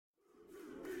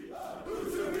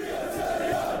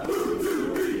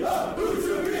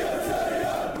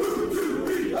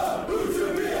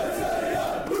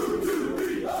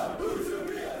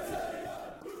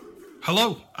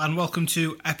Hello and welcome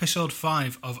to episode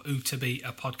 5 of Who to Be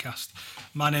a podcast.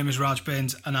 My name is Raj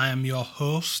Baines and I am your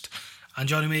host. And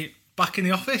joining me back in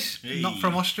the office, not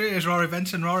from Austria, is Rory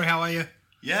Benson. Rory, how are you?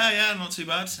 Yeah, not too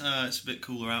bad. It's a bit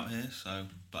cooler out here,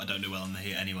 but I don't do well in the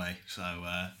heat anyway. So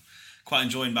quite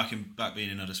enjoying back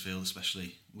being in Huddersfield,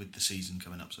 especially with the season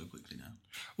coming up so quickly now.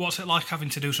 What's it like having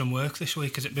to do some work this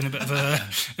week? Has it been a bit of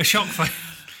a shock for you?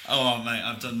 Oh mate,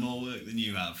 I've done more work than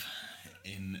you have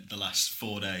in the last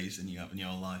 4 days than you have in your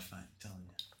whole life, mate. I'm telling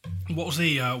you. What was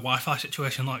the Wi-Fi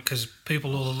situation like? Because people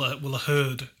will have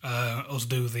heard us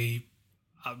do the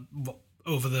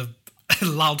over the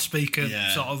loudspeaker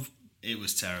sort of. It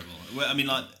was terrible. I mean,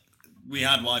 like, we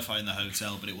had Wi-Fi in the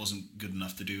hotel, but it wasn't good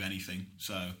enough to do anything.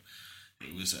 So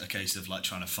it was a case of like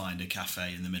trying to find a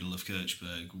cafe in the middle of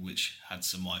Kirchberg which had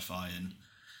some Wi-Fi, and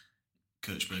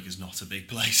Kirchberg is not a big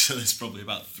place, so there's probably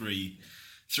about three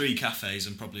cafes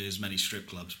and probably as many strip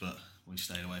clubs, but we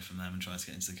stayed away from them and tried to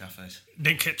get into the cafes.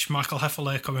 Didn't catch Michael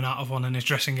Hefferle coming out of one in his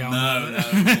dressing gown? No,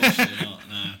 unfortunately not,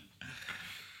 no.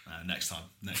 Next time,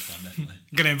 definitely.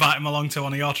 Going to invite him along to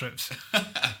one of your trips?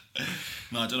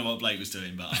 No, I don't know what Blake was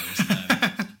doing, but I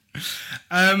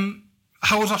was.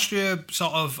 How was Austria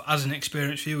sort of as an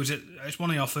experience for you? It's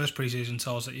one of your first pre-season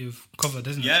tours that you've covered,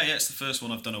 isn't it? Yeah, it's the first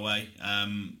one I've done away. I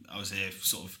was here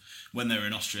sort of when they were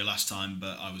in Austria last time,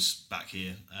 but I was back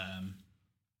here.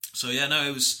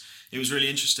 It was really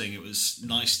interesting. It was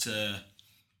nice to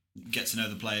get to know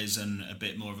the players on a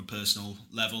bit more of a personal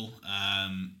level,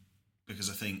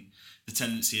 because I think the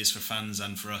tendency is for fans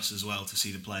and for us as well to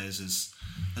see the players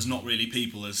as not really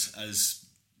people, as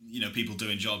you know, people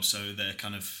doing jobs, so they're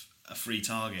kind of a free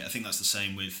target. I think that's the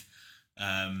same with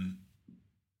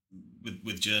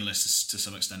journalists to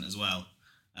some extent as well.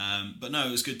 But no,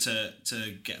 it was good to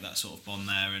get that sort of bond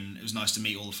there, and it was nice to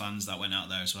meet all the fans that went out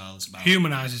there as well. It's about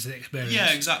humanises the experience.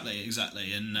 Yeah, exactly.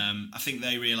 And I think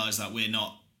they realise that we're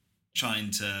not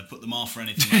trying to put them off or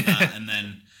anything like that, and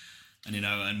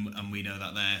we know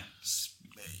that they're,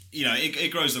 you know, it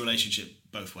grows the relationship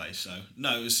both ways. So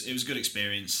no, it was a good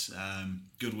experience,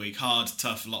 good week, hard,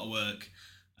 tough, a lot of work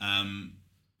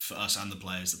for us and the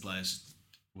players. The players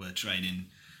were training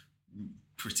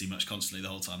pretty much constantly the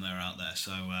whole time they were out there.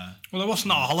 So well, it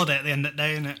wasn't a holiday at the end of the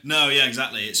day, isn't it? No, yeah,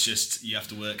 exactly. It's just you have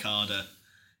to work harder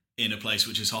in a place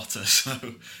which is hotter. So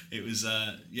it was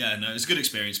it was a good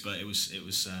experience, but it was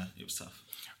tough.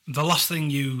 The last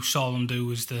thing you saw them do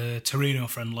was the Torino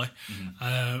friendly,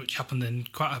 which happened in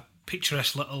quite a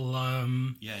picturesque little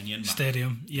in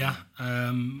stadium. Yeah,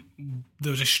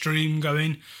 there was a stream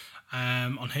going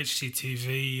on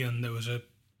HCTV, and there was a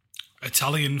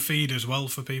Italian feed as well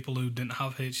for people who didn't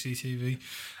have HCTV.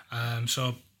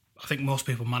 So I think most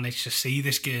people managed to see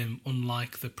this game,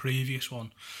 unlike the previous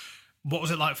one. What was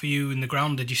it like for you in the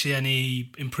ground? Did you see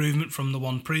any improvement from the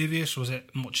one previous? Was it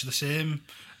much the same?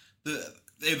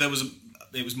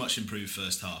 It was much improved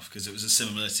first half, because it was a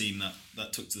similar team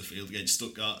that took to the field against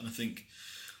Stuttgart, and I think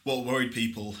what worried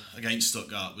people against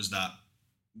Stuttgart was that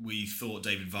we thought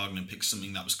David Wagner picked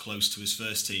something that was close to his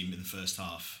first team in the first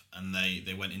half, and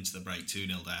they went into the break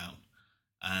 2-0 down,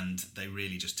 and they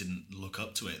really just didn't look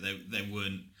up to it. They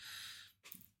weren't.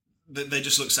 They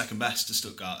just looked second best to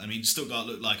Stuttgart. I mean, Stuttgart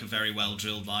looked like a very well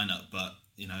drilled lineup, but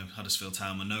you know, Huddersfield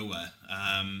Town were nowhere.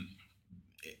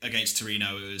 Against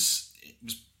Torino, it was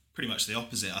pretty much the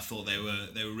opposite. I thought they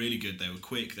were really good. They were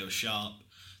quick. They were sharp.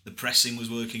 The pressing was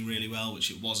working really well,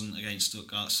 which it wasn't against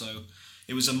Stuttgart. So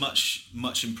it was a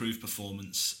much improved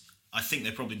performance. I think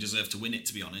they probably deserved to win it,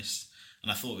 to be honest.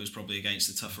 And I thought it was probably against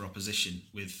a tougher opposition,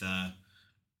 with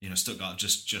Stuttgart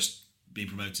just being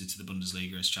promoted to the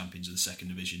Bundesliga as champions of the second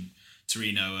division.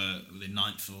 Torino were the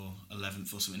 9th or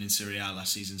 11th or something in Serie A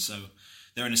last season. So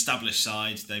they're an established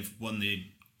side. They've won the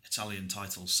Italian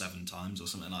title 7 times or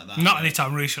something like that. Not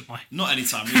anytime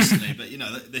recently, but you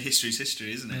know, the history's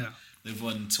history, isn't it? Yeah. They've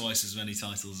won twice as many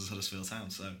titles as Huddersfield Town.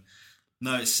 So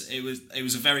no, it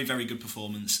was a very, very good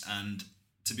performance, and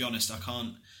to be honest, I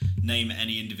can't name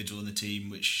any individual in the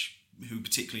team who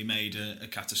particularly made a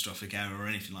catastrophic error or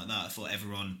anything like that. I thought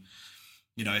everyone,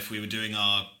 you know, if we were doing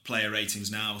our player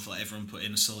ratings now, I thought everyone put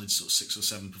in a solid sort of 6 or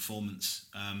 7 performance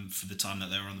for the time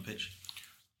that they were on the pitch.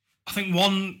 I think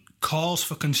one cause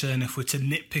for concern, if we're to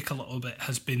nitpick a little bit,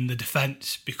 has been the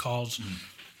defence, because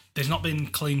there's not been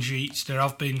clean sheets. There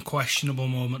have been questionable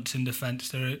moments in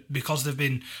defence. Because there have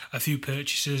been a few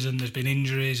purchases and there's been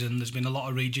injuries and there's been a lot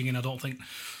of rejigging. I don't think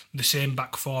the same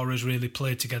back four has really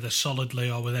played together solidly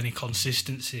or with any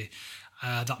consistency.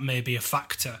 That may be a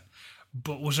factor.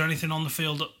 But was there anything on the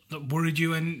field that worried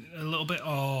you in a little bit,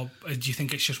 or do you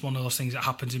think it's just one of those things that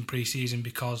happens in pre-season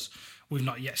because we've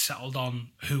not yet settled on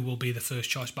who will be the first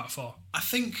choice back four? I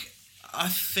think I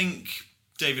think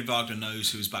David Wagner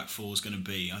knows who his back four is going to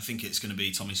be. I think it's going to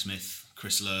be Tommy Smith,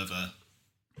 Chris Lerver,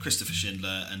 Christopher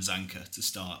Schindler and Zanka to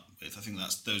start with. I think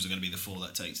those are going to be the four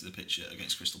that take to the pitch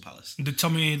against Crystal Palace. Did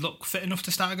Tommy look fit enough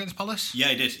to start against Palace? Yeah,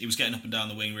 he did. He was getting up and down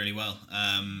the wing really well.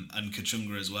 And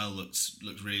Kachunga as well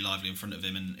looked really lively in front of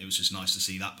him, and it was just nice to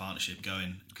see that partnership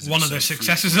going. One of their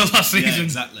successes of last season. Yeah,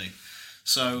 exactly.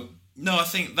 So, no, I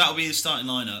think that'll be his starting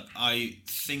lineup. I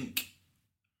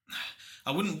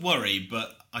wouldn't worry,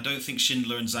 but I don't think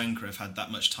Schindler and Zanka have had that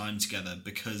much time together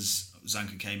because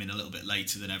Zanka came in a little bit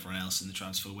later than everyone else in the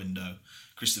transfer window.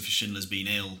 Christopher Schindler's been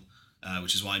ill,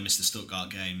 which is why he missed the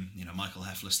Stuttgart game. Michael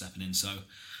Heffler stepping in.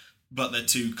 But they're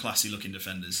two classy-looking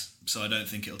defenders, so I don't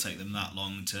think it'll take them that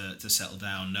long to settle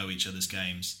down, know each other's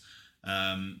games.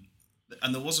 And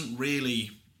there wasn't really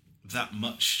that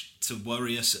much to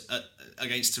worry us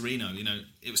against Torino.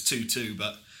 It was 2-2,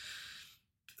 but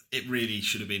it really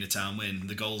should have been a town win.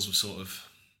 The goals were sort of...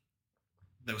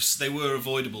 They were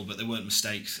avoidable, but they weren't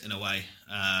mistakes in a way.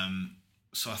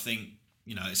 So I think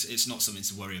it's not something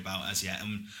to worry about as yet.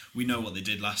 And we know what they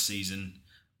did last season.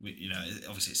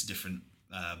 Obviously it's a different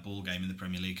ball game in the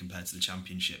Premier League compared to the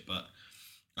Championship, but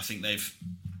I think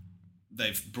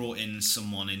they've brought in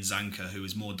someone in Zanka who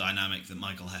is more dynamic than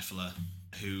Michael Heffler,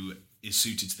 who is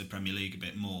suited to the Premier League a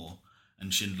bit more.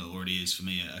 And Schindler already is for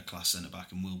me a class centre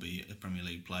back and will be a Premier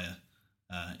League player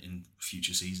in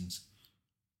future seasons.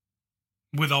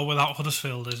 With or without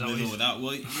Huddersfield, is that with or without?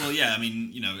 Well, yeah. I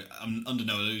mean, I'm under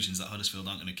no illusions that Huddersfield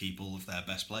aren't going to keep all of their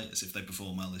best players if they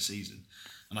perform well this season.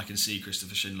 And I can see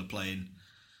Christopher Schindler playing,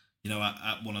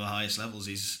 at one of the highest levels.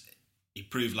 He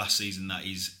proved last season that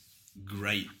he's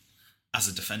great as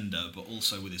a defender, but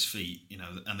also with his feet,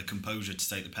 and the composure to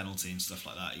take the penalty and stuff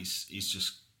like that.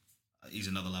 He's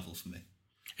another level for me.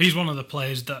 He's one of the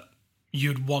players that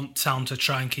you'd want Town to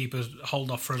try and keep a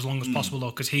hold of for as long as possible, though,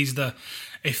 because he's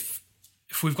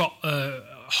if we've got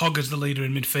Hogg as the leader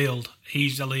in midfield,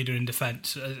 he's the leader in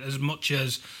defence, as much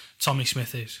as Tommy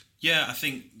Smith is. Yeah, I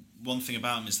think one thing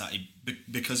about him is that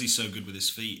because he's so good with his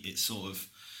feet,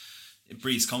 it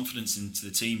breeds confidence into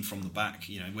the team from the back.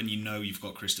 When you've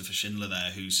got Christopher Schindler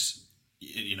there, who's,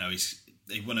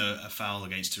 they won a foul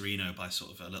against Torino by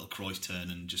sort of a little Cruyff turn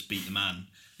and just beat the man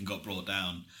and got brought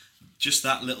down. Just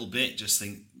that little bit,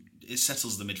 it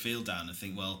settles the midfield down and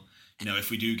think, well,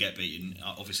 if we do get beaten,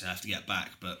 obviously I have to get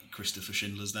back, but Christopher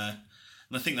Schindler's there.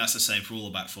 And I think that's the same for all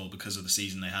the back four because of the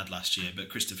season they had last year, but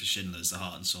Christopher Schindler's the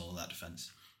heart and soul of that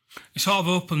defence. It sort of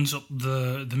opens up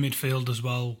the midfield as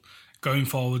well, going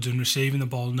forwards and receiving the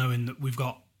ball, knowing that we've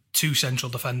got two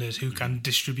central defenders who can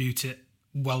distribute it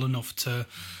well enough to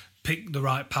pick the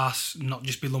right pass, not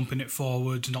just be lumping it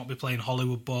forwards, not be playing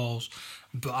Hollywood balls,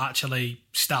 but actually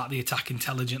start the attack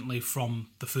intelligently from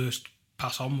the first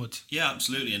pass onwards. Yeah,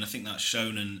 absolutely, and I think that's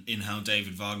shown in how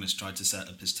David Wagner's tried to set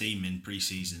up his team in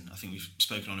pre-season. I think we've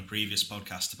spoken on a previous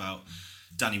podcast about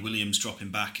Danny Williams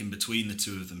dropping back in between the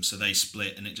two of them, so they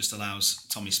split, and it just allows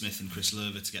Tommy Smith and Chris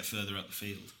Lerver to get further up the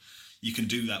field. You can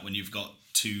do that when you've got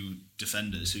two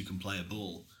defenders who can play a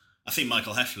ball. I think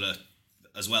Michael Heffler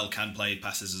as well can play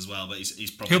passes as well, but he's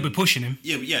probably... He'll be pushing him.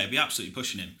 Yeah, he'll be absolutely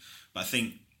pushing him. But I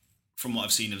think from what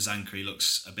I've seen of Zanka, he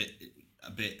looks a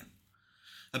bit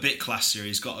classier.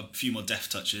 He's got a few more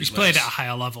deft touches. He's played at a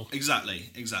higher level.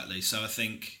 Exactly. So I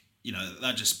think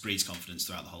that just breeds confidence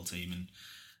throughout the whole team.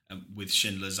 And with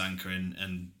Schindler, Zanka,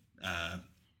 and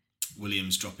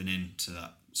Williams dropping into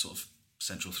that sort of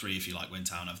central three, if you like, when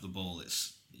Town have the ball, it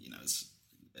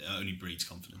only breeds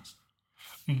confidence.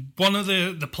 One of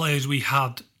the players we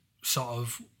had, sort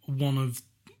of one of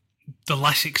the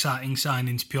less exciting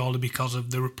signings purely because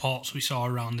of the reports we saw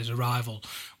around his arrival,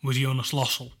 was Jonas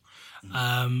Lossell.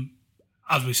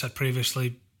 As we said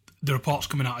previously, the reports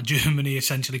coming out of Germany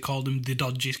essentially called him the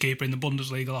dodgiest keeper in the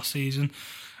Bundesliga last season.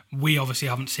 We obviously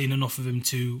haven't seen enough of him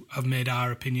to have made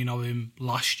our opinion of him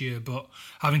last year, but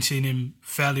having seen him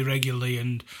fairly regularly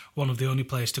and one of the only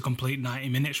players to complete 90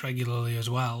 minutes regularly as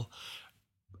well,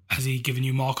 has he given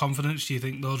you more confidence? Do you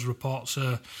think those reports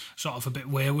are sort of a bit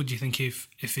wayward? Do you think if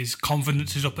his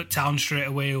confidence is up at Town straight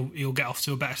away, he'll get off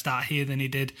to a better start here than he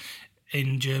did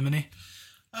in Germany?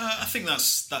 I think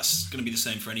that's going to be the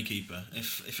same for any keeper.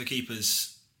 If a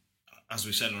keeper's, as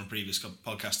we've said on a previous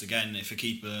podcast again, if a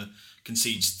keeper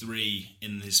concedes 3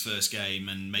 in his first game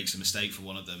and makes a mistake for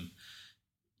one of them,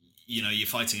 you're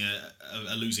fighting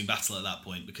a losing battle at that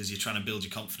point because you're trying to build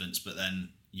your confidence, but then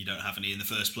you don't have any in the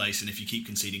first place, and if you keep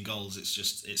conceding goals,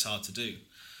 it's hard to do.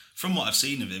 From what I've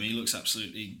seen of him, he looks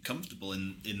absolutely comfortable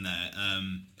in there.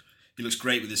 He looks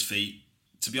great with his feet.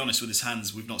 To be honest, with his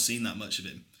hands, we've not seen that much of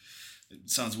him. It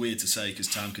sounds weird to say because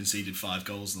Town conceded 5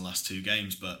 goals in the last 2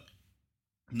 games, but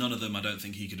None of them I don't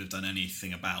think he could have done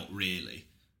anything about, really.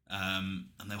 And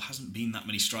there hasn't been that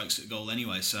many strikes at goal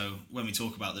anyway, so when we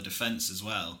talk about the defence as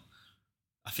well,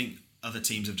 I think other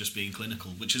teams have just been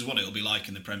clinical, which is what it'll be like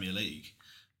in the Premier League.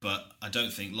 But I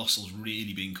don't think Lossell's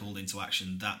really been called into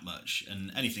action that much,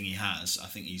 and anything he has, I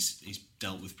think he's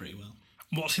dealt with pretty well.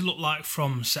 What's he look like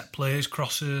from set plays,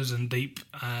 crosses and deep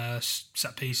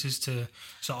set pieces to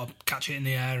sort of catch it in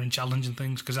the air and challenge and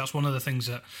things? Because that's one of the things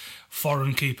that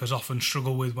foreign keepers often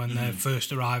struggle with when they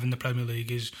first arrive in the Premier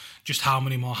League, is just how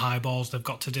many more high balls they've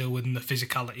got to deal with, and the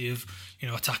physicality of, you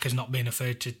know, attackers not being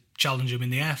afraid to challenge them in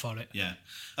the air for it. Yeah,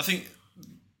 I think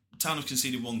Town have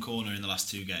conceded one corner in the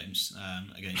last 2 games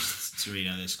against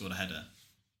Torino. They scored a header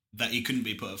that he couldn't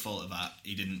be put at fault of that.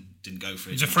 He didn't go for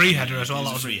it. It was a free header as well.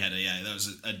 It was a free header, yeah. That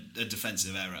was a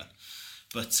defensive error.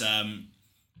 But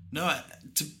no,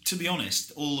 to be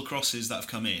honest, all the crosses that have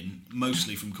come in,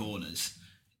 mostly from corners,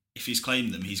 if he's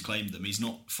claimed them, he's claimed them. He's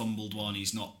not fumbled one,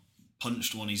 he's not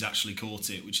punched one, he's actually caught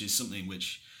it, which is something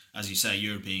which, as you say,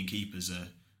 European keepers are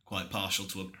quite partial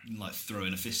to like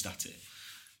throwing a fist at it.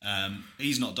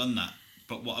 He's not done that.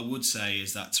 But what I would say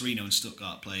is that Torino and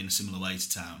Stuttgart play in a similar way to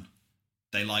Town.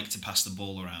 They like to pass the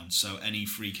ball around, so any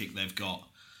free kick they've got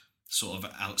sort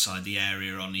of outside the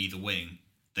area on either wing,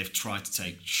 they've tried to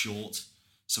take short.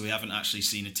 So we haven't actually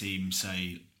seen a team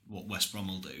say what West Brom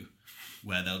will do,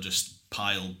 where they'll just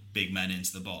pile big men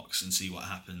into the box and see what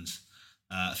happens.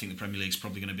 I think the Premier League's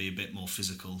probably going to be a bit more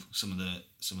physical, some of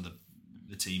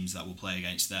the teams that will play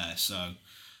against there. So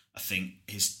I think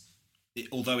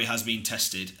although he has been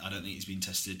tested, I don't think he's been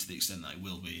tested to the extent that he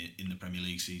will be in the Premier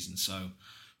League season. So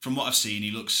from what I've seen,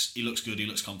 he looks good, he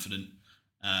looks confident,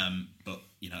 but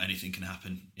you know, anything can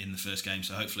happen in the first game.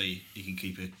 So hopefully he can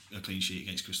keep a clean sheet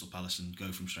against Crystal Palace and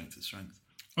go from strength to strength.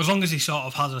 As long as he sort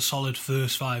of has a solid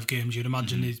first 5 games, you'd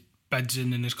imagine his bed's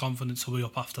in and his confidence will be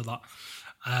up after that.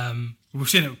 We've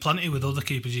seen it plenty with other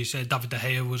keepers. You said David De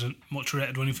Gea wasn't much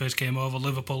rated when he first came over.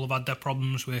 Liverpool have had their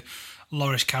problems with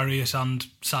Loris Karius and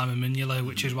Simon Mignolet,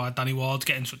 which is why Danny Ward's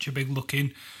getting such a big look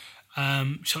in.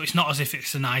 So it's not as if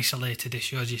it's an isolated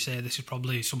issue, as you say. This is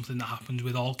probably something that happens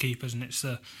with all keepers, and it's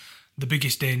the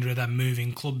biggest danger of them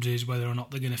moving clubs is whether or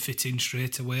not they're going to fit in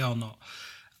straight away or not.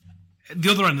 At the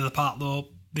other end of the park, though,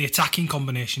 the attacking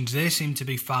combinations, they seem to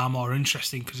be far more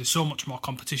interesting because there's so much more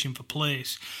competition for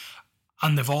place,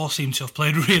 and they've all seemed to have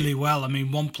played really well. I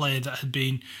mean, one player that had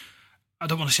been, I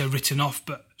don't want to say written off,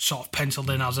 but sort of penciled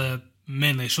in as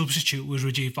mainly a substitute was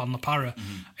Rajiv van der Parra.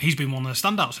 He's been one of the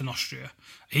standouts in Austria.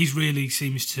 He really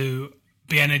seems to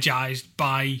be energised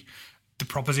by the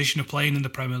proposition of playing in the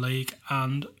Premier League,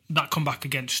 and that comeback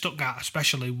against Stuttgart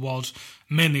especially was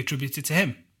mainly attributed to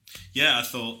him. Yeah, I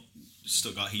thought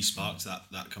Stuttgart, he sparked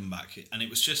that comeback, and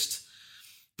it was just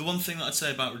the one thing that I'd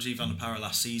say about Rajiv van der Parra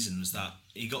last season was that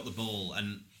he got the ball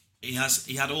and he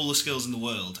had all the skills in the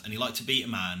world, and he liked to beat a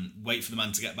man, wait for the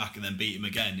man to get back and then beat him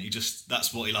again.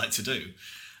 That's what he liked to do.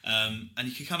 And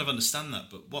you can kind of understand that,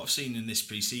 but what I've seen in this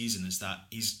pre-season is that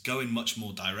he's going much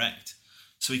more direct.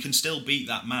 So he can still beat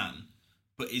that man,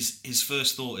 but his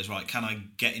first thought is, right, can I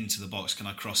get into the box, can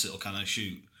I cross it or can I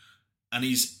shoot? And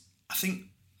I think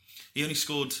he only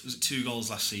scored 2 goals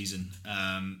last season,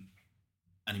 and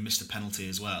he missed a penalty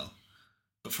as well.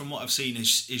 But from what I've seen, his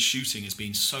shooting has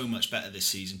been so much better this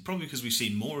season, probably because we've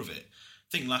seen more of it.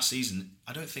 I think last season,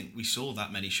 I don't think we saw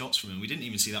that many shots from him. We didn't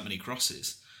even see that many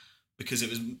crosses because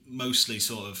it was mostly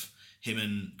sort of him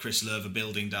and Chris Löwer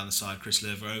building down the side, Chris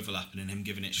Löwer overlapping and him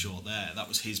giving it short there. That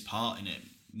was his part in it,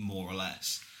 more or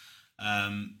less.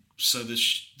 So the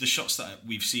shots that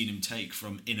we've seen him take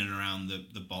from in and around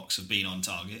the box have been on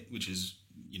target, which is,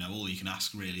 you know, all you can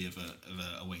ask really of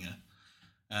a winger.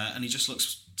 And he just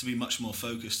looks to be much more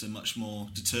focused and much more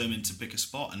determined to pick a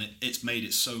spot. And it's made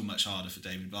it so much harder for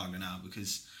David Wagner now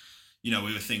because, you know,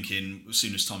 we were thinking as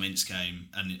soon as Tom Ince came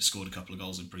and it scored a couple of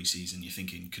goals in pre-season, you're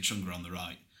thinking Kachunga on the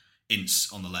right,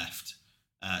 Ince on the left,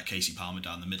 Casey Palmer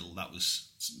down the middle. That was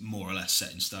more or less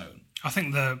set in stone. I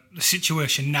think the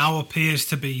situation now appears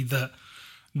to be that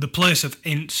the place of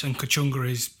Ince and Kachunga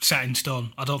is set in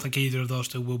stone. I don't think either of those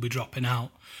two will be dropping out.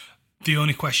 The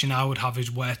only question I would have is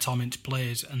where Tom Ince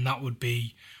plays, and that would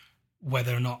be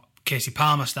whether or not Casey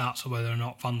Palmer starts or whether or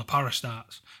not Van der Parra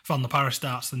starts. If Van der Parra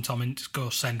starts, then Tom Ince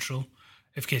goes central.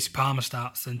 If Casey Palmer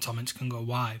starts, then Tom Ince can go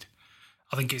wide.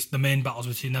 I think it's the main battles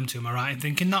between them two. Am I right in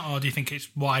thinking that, or do you think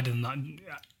it's wider than that?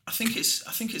 I think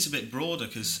it's a bit broader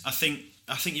because I think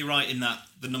you're right in that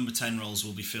the number 10 roles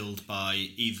will be filled by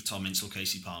either Tom Ince or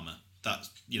Casey Palmer. That,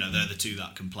 you know, they're the two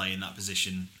that can play in that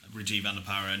position. Rajiv van der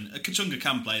Parra and Kachunga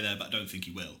can play there, but I don't think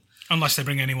he will. Unless they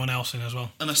bring anyone else in as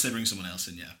well. Unless they bring someone else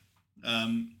in, yeah.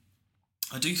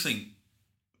 I do think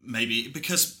maybe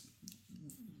because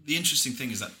the interesting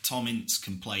thing is that Tom Ince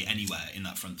can play anywhere in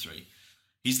that front three.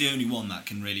 He's the only one that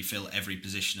can really fill every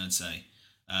position, I'd say.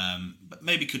 But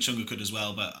maybe Kachunga could as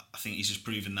well, but I think he's just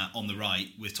proven that on the right,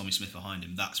 with Tommy Smith behind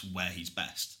him, that's where he's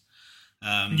best.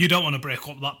 You don't want to break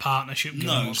up that partnership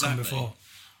given what's come before.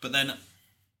 But then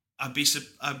I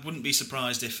wouldn't be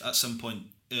surprised if at some point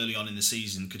early on in the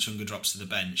season, Kachunga drops to the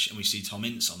bench and we see Tom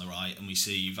Ince on the right and we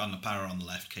see Van der Parra on the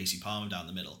left, Casey Palmer down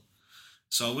the middle.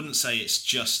 So I wouldn't say it's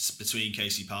just between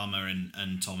Casey Palmer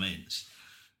and Tom Ince.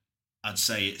 I'd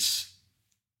say it's...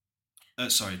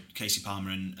 Casey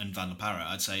Palmer and Van der Parra.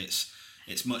 I'd say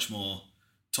it's much more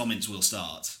Tom Ince will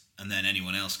start and then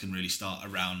anyone else can really start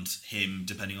around him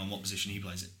depending on what position he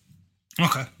plays in.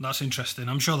 Okay, that's interesting.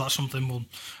 I'm sure that's something we'll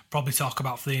probably talk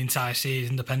about for the entire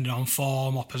season, depending on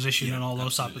form, opposition, and all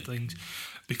those type of things.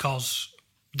 Because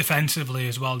defensively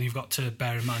as well, you've got to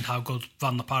bear in mind how good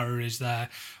Van der Parra is there.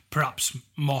 Perhaps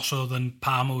more so than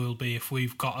Palmer will be. If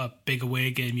we've got a big away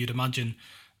game, you'd imagine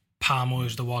Palmer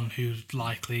is the one who's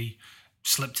likely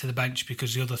slip to the bench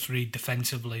because the other three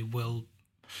defensively will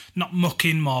not muck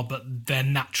in more, but their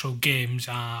natural games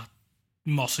are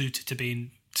more suited to being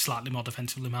slightly more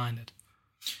defensively minded.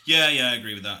 Yeah, I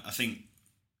agree with that. I think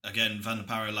again, Van der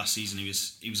Parra last season he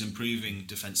was improving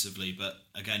defensively, but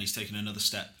again he's taken another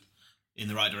step in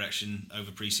the right direction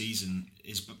over pre-season.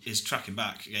 His tracking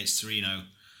back against Torino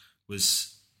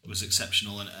was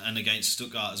exceptional, and against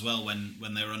Stuttgart as well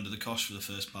when they were under the cosh for the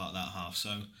first part of that half.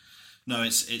 So no,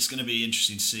 it's going to be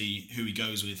interesting to see who he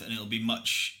goes with, and it'll be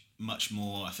much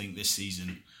more, I think, this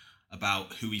season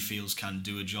about who he feels can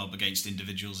do a job against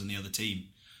individuals in the other team.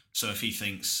 So if he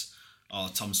thinks,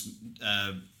 Tom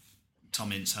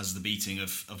Ince has the beating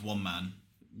of one man,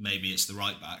 maybe it's the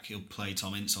right back, he'll play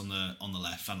Tom Ince on the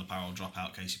left, Van der Parra will drop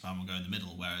out, Casey Palmer will go in the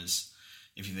middle. Whereas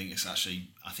if you think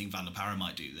I think Van der Parra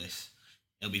might do this,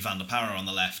 it'll be Van der Parra on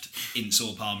the left, Ince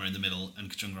or Palmer in the middle, and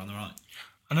Kachunga on the right.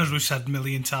 And as we've said a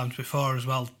million times before as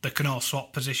well, they can all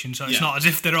swap positions, so it's not as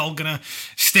if they're all going to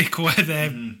stick where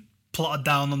they're plotted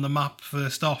down on the map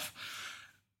first off.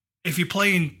 If you're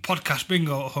playing podcast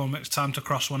bingo at home, it's time to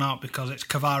cross one out because it's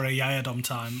Kvara Yayadom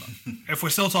time. If we're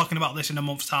still talking about this in a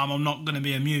month's time, I'm not going to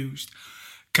be amused.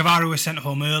 Kvara was sent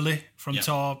home early from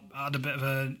tour, had a bit of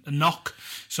a knock,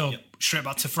 so straight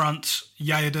back to France.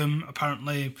 Yayadom,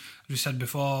 apparently, as we said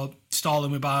before,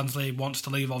 stalling with Barnsley, wants to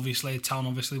leave, obviously. Town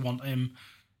obviously want him.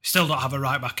 Still don't have a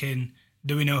right back in.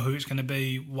 Do we know who it's going to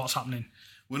be? What's happening?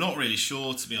 We're not really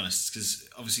sure, to be honest, because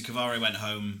obviously Kvara went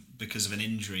home because of an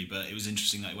injury, but it was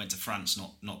interesting that he went to France,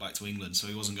 not back to England, so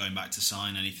he wasn't going back to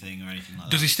sign anything or anything like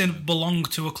that. Does he still belong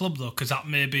to a club, though? Because that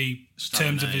may be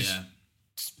terms of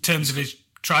his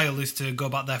trial is to go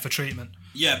back there for treatment.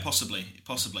 Yeah, possibly.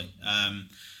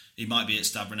 He might be at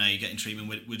Stade Rennais getting treatment.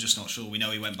 We're just not sure. We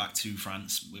know he went back to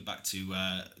France. We're back to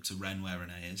Rennes, where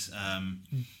Rennais is.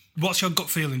 What's your gut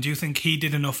feeling? Do you think he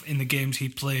did enough in the games he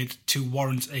played to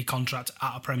warrant a contract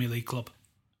at a Premier League club?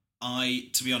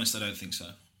 To be honest, I don't think so.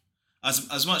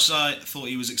 As much as I thought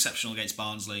he was exceptional against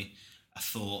Barnsley, I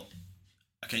thought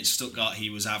against Stuttgart he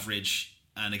was average,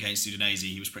 and against Udinese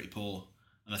he was pretty poor.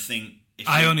 And I think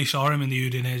I only saw him in the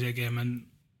Udinese game, and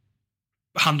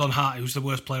hand on heart, he was the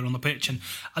worst player on the pitch. And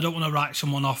I don't want to write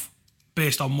someone off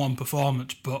based on one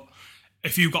performance, but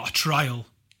if you've got a trial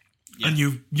and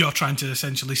you're trying to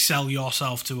essentially sell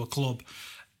yourself to a club,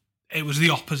 it was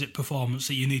the opposite performance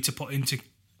that you need to put in to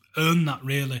earn that,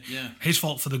 really. Yeah. His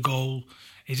fault for the goal.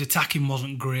 His attacking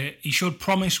wasn't great. He showed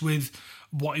promise with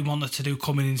what he wanted to do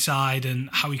coming inside and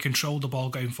how he controlled the ball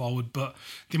going forward, but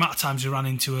the amount of times he ran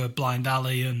into a blind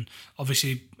alley, and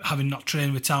obviously having not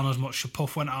trained with Town as much,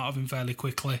 Puff went out of him fairly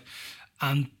quickly.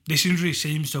 And this injury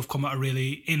seems to have come at a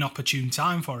really inopportune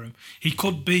time for him. He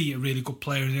could be a really good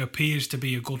player, and he appears to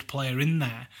be a good player in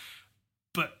there.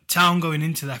 But Town going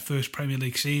into their first Premier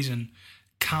League season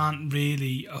can't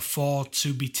really afford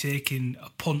to be taking a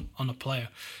punt on a player,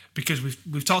 because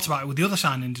we've talked about it with the other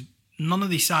signings. None of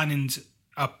these signings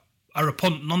are a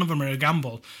punt. None of them are a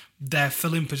gamble. They're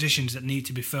filling positions that need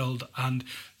to be filled, and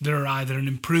they're either an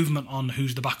improvement on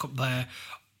who's the backup there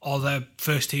or they're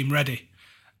first team ready.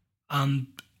 And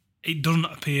it doesn't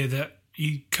appear that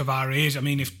Kvara is. I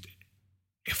mean,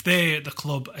 if they at the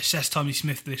club assess Tommy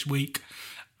Smith this week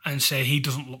and say he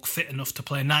doesn't look fit enough to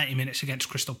play 90 minutes against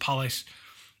Crystal Palace,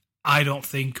 I don't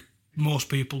think most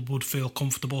people would feel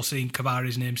comfortable seeing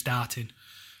Kvara's name starting.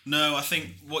 No, I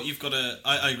think what you've got to...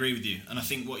 I agree with you, and I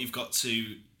think what you've got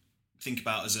to think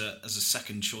about as a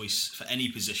second choice for any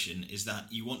position is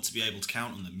that you want to be able to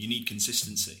count on them. You need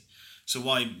consistency. So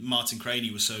why Martin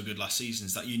Craney was so good last season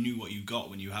is that you knew what you got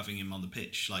when you were having him on the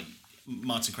pitch. Like,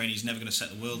 Martin Craney's never going to set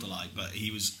the world alight, but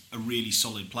he was a really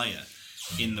solid player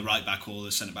in the right back or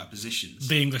the centre back positions.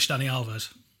 The English Dani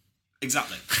Alves.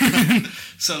 Exactly.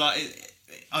 So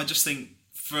I just think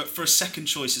for a second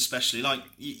choice especially,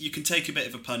 you can take a bit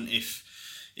of a punt if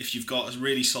you've got a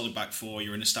really solid back four,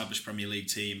 you're an established Premier League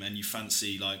team, and you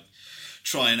fancy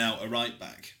trying out a right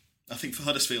back. I think for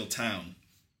Huddersfield Town,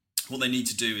 what they need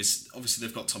to do is, obviously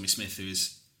they've got Tommy Smith,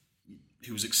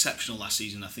 who was exceptional last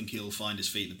season. I think he'll find his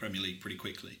feet in the Premier League pretty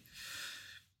quickly.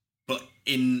 But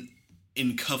in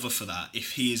cover for that,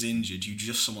 if he is injured, you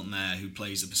just someone there who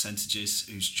plays the percentages,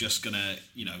 who's just going to,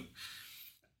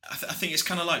 I think it's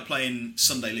kind of like playing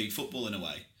Sunday League football in a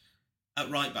way. At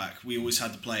right back, we always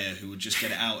had the player who would just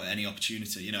get it out at any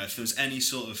opportunity. If there was any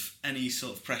sort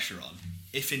of pressure on,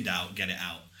 if in doubt, get it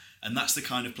out. And that's the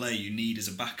kind of player you need as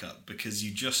a backup, because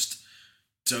you just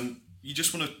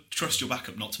want to trust your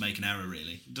backup not to make an error,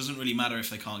 really. It doesn't really matter if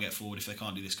they can't get forward, if they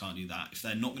can't do this, can't do that. If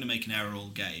they're not going to make an error all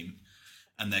game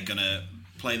and they're going to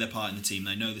play their part in the team,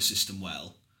 they know the system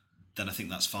well, then I think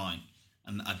that's fine.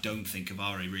 And I don't think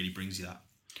Avare really brings you that.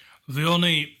 The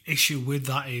only issue with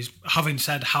that is, having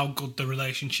said how good the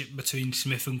relationship between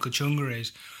Smith and Kachunga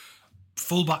is,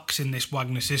 fullbacks in this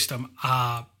Wagner system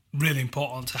are really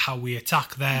important to how we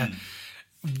attack there.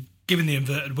 Given the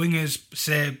inverted wingers,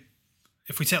 say,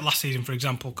 if we take last season, for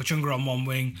example, Kachunga on one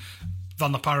wing,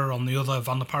 Van der Parra on the other.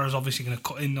 Van der Parra is obviously going to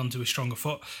cut in onto his stronger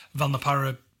foot. Van der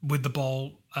Parra with the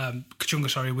ball,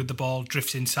 Kachunga, with the ball,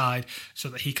 drifts inside so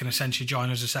that he can essentially join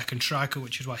as a second striker,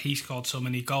 which is why he scored so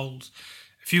many goals.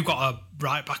 If you've got a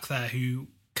right back there who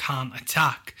can't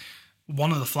attack,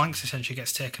 one of the flanks essentially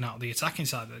gets taken out of the attacking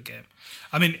side of the game.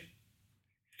 I mean,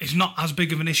 it's not as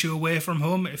big of an issue away from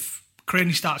home. If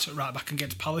Craney starts at right back and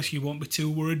gets Palace, you won't be too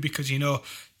worried, because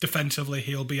defensively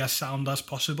he'll be as sound as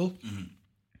possible. Mm-hmm.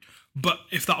 But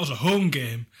if that was a home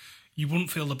game, you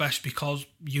wouldn't feel the best, because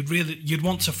you'd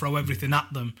want to throw everything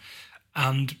at them,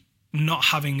 and not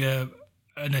having an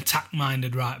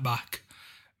attack-minded right back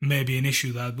may be an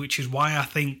issue there, which is why I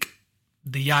think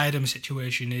the Yadam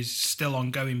situation is still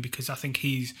ongoing, because I think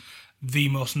he's the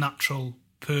most natural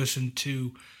person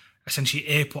to essentially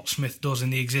ape what Smith does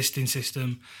in the existing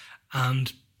system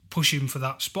and push him for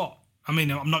that spot. I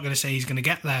mean, I'm not going to say he's going to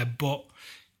get there, but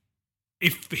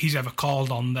if he's ever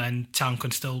called on, then Town can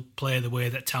still play the way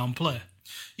that Town play.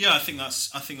 Yeah, I think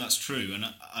that's true, and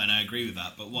I agree with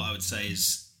that. But what I would say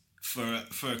is, for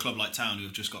a club like Town, who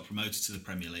have just got promoted to the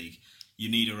Premier League, you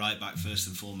need a right back first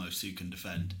and foremost who can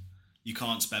defend. You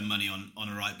can't spend money on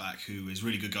a right back who is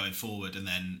really good going forward, and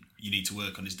then you need to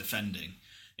work on his defending.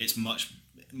 It's much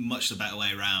the better way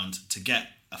around to get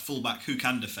a fullback who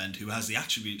can defend, who has the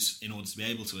attributes in order to be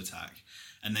able to attack,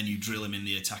 and then you drill him in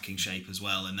the attacking shape as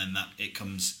well, and then it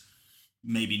comes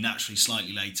maybe naturally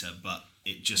slightly later, but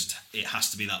it has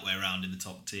to be that way around in the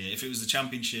top tier. If it was the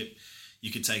Championship,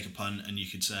 you could take a punt and you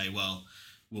could say, well,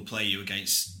 we'll play you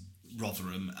against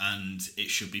Rotherham and it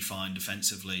should be fine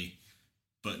defensively,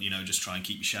 but just try and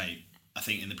keep your shape. I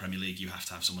think in the Premier League you have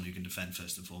to have someone who can defend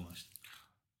first and foremost.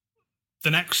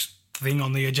 The next thing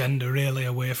on the agenda, really,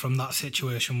 away from that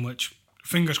situation, which,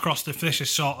 fingers crossed, if this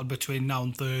is sorted between now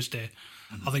and Thursday,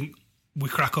 I think we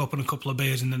crack open a couple of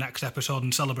beers in the next episode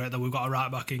and celebrate that we've got a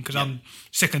right back in, because I'm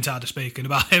sick and tired of speaking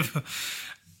about it.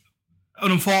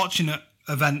 An unfortunate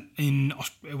event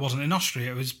it wasn't in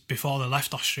Austria, it was before they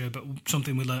left Austria, but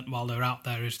something we learnt while they were out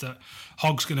there is that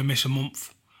Hogg's going to miss a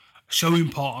month. So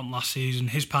important last season.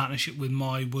 His partnership with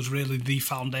Moy was really the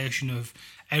foundation of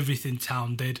everything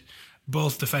Town did,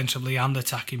 both defensively and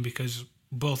attacking, because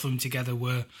both of them together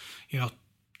were,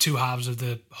 two halves of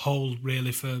the whole,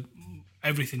 really, for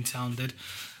everything Town did.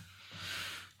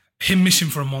 Him missing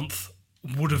for a month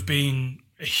would have been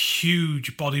a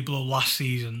huge body blow last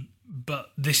season,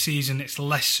 but this season it's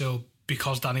less so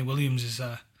because Danny Williams is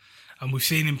there. And we've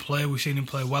seen him play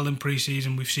well in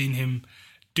pre-season. We've seen him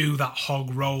do that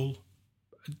Hogg role,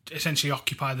 essentially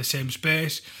occupy the same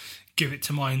space, give it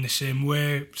to Moy in the same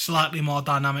way, slightly more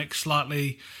dynamic,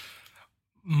 slightly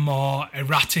more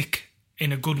erratic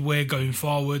in a good way going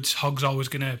forwards. Hogg's always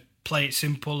going to play it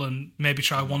simple and maybe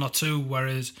try one or two,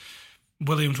 whereas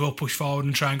Williams will push forward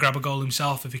and try and grab a goal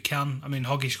himself if he can. I mean,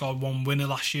 Hoggy scored one winner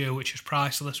last year, which is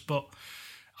priceless, but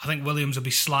I think Williams will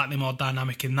be slightly more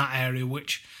dynamic in that area,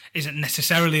 which isn't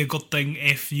necessarily a good thing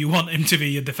if you want him to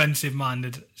be a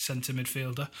defensive-minded centre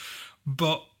midfielder.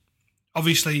 But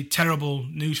obviously, terrible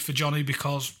news for Johnny,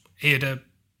 because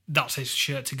that's his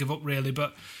shirt to give up, really,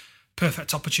 but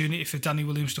perfect opportunity for Danny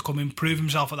Williams to come in, prove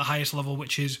himself at the highest level,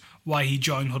 which is why he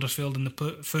joined Huddersfield in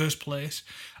the first place,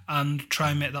 and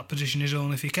try and make that position his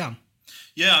own if he can.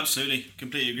 Yeah, absolutely.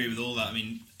 Completely agree with all that. I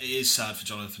mean, it is sad for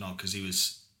Jonathan Hogg, because he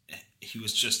was he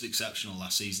was just exceptional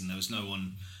last season. There was no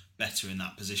one better in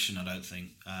that position, I don't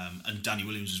think. And Danny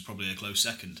Williams was probably a close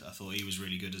second. I thought he was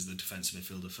really good as the defensive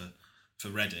midfielder for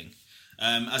Reading.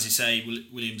 As you say,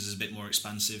 Williams is a bit more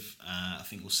expansive. I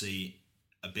think we'll see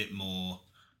a bit more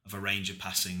of a range of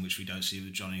passing, which we don't see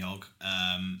with Johnny Hogg.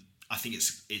 I think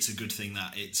it's a good thing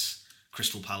that it's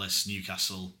Crystal Palace,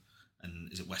 Newcastle,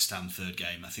 and is it West Ham third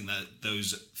game. I think that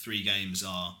those 3 games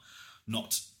are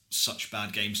not such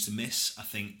bad games to miss. I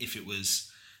think if it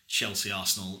was Chelsea,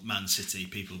 Arsenal, Man City,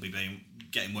 people would be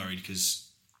getting worried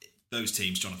because those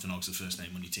teams, Jonathan Hogg's the first name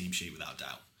on your team sheet without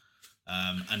doubt.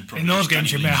 And in those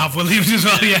games, you may have Williams as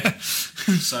well, yeah.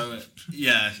 So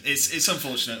it's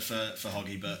unfortunate for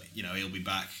Hoggy, but he'll be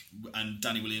back. And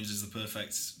Danny Williams is the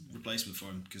perfect replacement for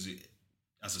him because,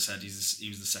 as I said, he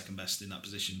was the second best in that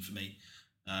position for me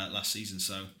last season.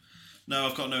 So no,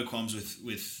 I've got no qualms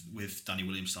with Danny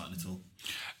Williams starting at all.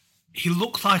 He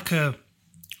looked like a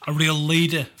real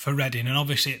leader for Reading, and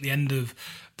obviously at the end of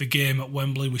the game at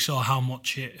Wembley, we saw how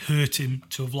much it hurt him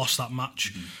to have lost that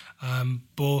match.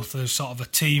 Both as sort of a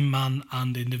team man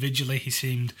and individually, he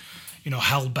seemed,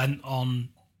 hell bent on,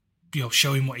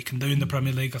 showing what he can do in the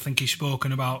Premier League. I think he's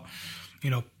spoken about,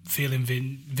 feeling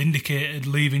vindicated,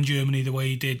 leaving Germany the way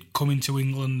he did, coming to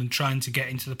England and trying to get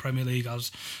into the Premier League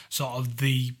as sort of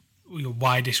the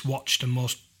widest watched and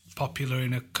most popular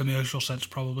in a commercial sense,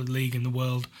 probably league in the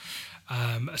world,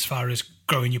 as far as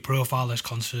growing your profile is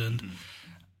concerned.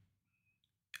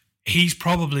 He's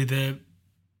probably the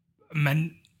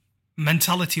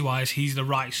mentality-wise, he's the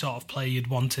right sort of player you'd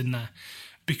want in there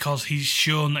because he's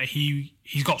shown that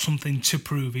he's got something to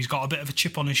prove. He's got a bit of a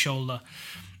chip on his shoulder.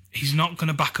 He's not going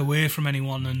to back away from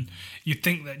anyone, and you'd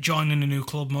think that joining a new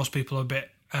club, most people are a bit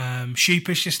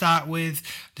sheepish to start with.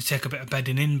 They take a bit of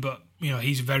bedding in, but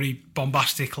he's a very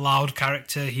bombastic, loud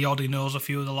character. He already knows a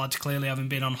few of the lads, clearly having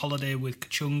been on holiday with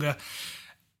Kachunga,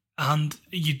 and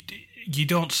you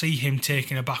don't see him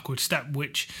taking a backward step,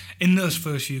 which in those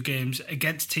first few games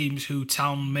against teams who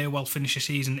Town may well finish a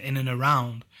season in and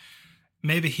around,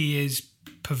 maybe he is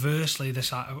perversely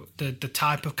the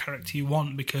type of character you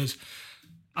want, because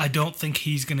I don't think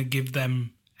he's going to give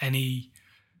them any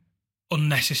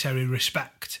unnecessary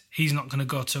respect. He's not going to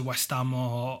go to West Ham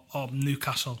or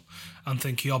Newcastle and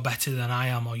think you're better than I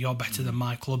am or you're better than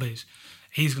my club is.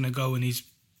 He's going to go and he's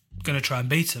going to try and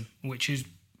beat them, which is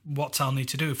what Town need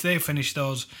to do. If they finish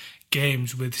those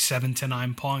games with 7 to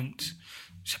 9 points,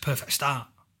 it's a perfect start.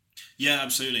 Yeah,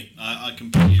 absolutely. I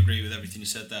completely agree with everything you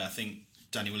said there. I think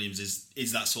Danny Williams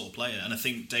is that sort of player, and I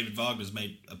think David Wagner's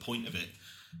made a point of it,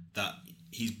 that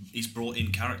he's brought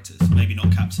in characters, maybe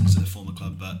not captains at a former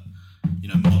club, but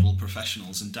model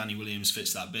professionals, and Danny Williams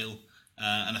fits that bill.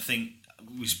 And I think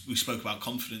we spoke about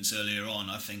confidence earlier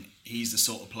on. I think he's the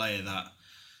sort of player that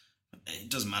it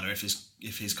doesn't matter if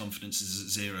his confidence is at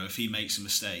zero. If he makes a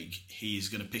mistake, he's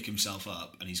going to pick himself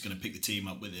up and he's going to pick the team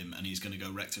up with him and he's going to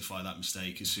go rectify that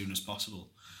mistake as soon as possible.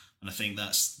 And I think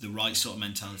that's the right sort of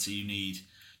mentality you need,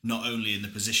 not only in the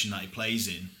position that he plays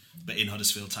in, but in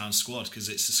Huddersfield Town's squad, because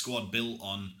it's a squad built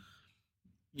on,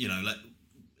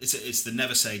 it's the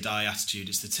never say die attitude.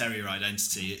 It's the Terrier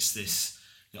identity. It's this,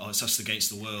 it's us against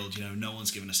the world. No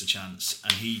one's given us a chance,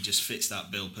 and he just fits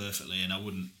that bill perfectly. And I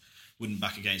wouldn't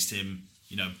back against him,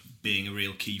 being a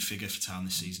real key figure for Town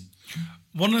this season.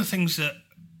 One of the things that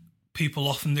people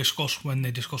often discuss when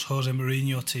they discuss Jose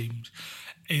Mourinho teams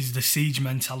is the siege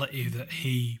mentality that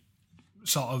he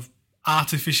sort of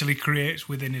artificially creates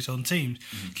within his own teams.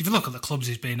 If you look at the clubs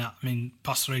he's been at,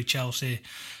 past 3, Chelsea,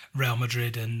 Real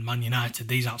Madrid and Man United,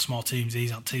 these aren't small teams,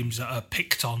 these aren't teams that are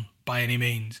picked on by any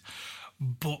means.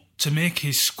 But to make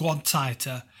his squad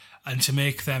tighter and to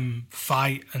make them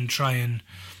fight and try and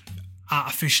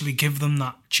artificially give them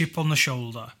that chip on the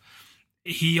shoulder,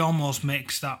 he almost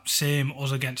makes that same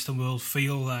us against the world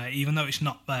feel there, even though it's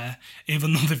not there,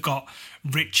 even though they've got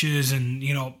riches and,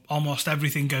 almost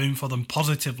everything going for them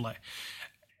positively.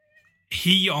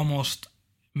 He almost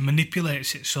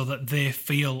manipulates it so that they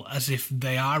feel as if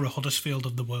they are a Huddersfield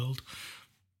of the world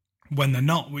when they're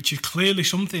not, which is clearly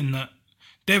something that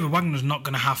David Wagner's not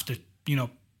going to have to,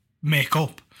 make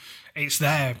up. It's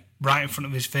there right in front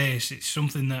of his face. It's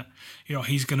something that,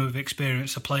 he's going to have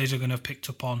experienced, the players are going to have picked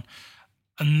up on.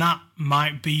 And that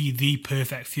might be the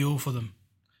perfect fuel for them.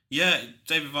 Yeah,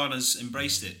 David Wagner's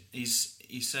embraced it. He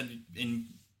said in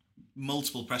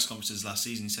multiple press conferences last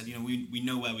season, he said, we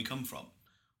know where we come from.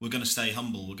 We're going to stay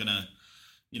humble. We're going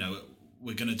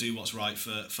to do what's right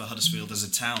for Huddersfield as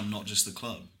a town, not just the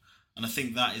club. And I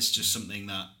think that is just something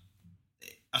that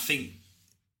I think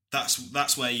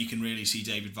that's where you can really see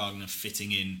David Wagner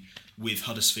fitting in with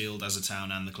Huddersfield as a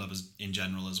town and the club in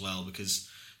general as well, because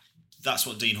that's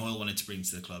what Dean Hoyle wanted to bring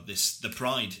to the club. The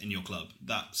pride in your club,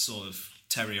 that sort of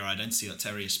Terrier identity, that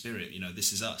Terrier spirit.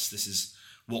 This is us. This is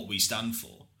what we stand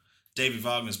for. David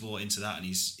Wagner's bought into that, and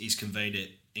he's conveyed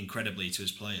it incredibly to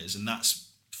his players. And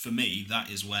that's, for me, that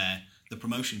is where the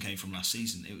promotion came from last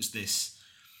season. It was this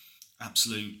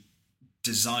absolute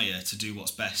desire to do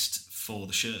what's best for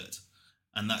the shirt.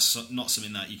 And that's not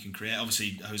something that you can create.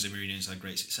 Obviously, Jose Mourinho's had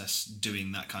great success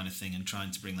doing that kind of thing and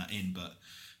trying to bring that in. But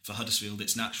for Huddersfield,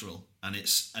 it's natural. And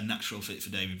it's a natural fit for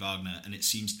David Wagner. And it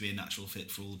seems to be a natural fit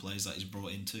for all the players that he's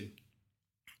brought in too.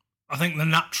 I think the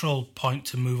natural point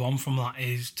to move on from that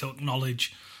is to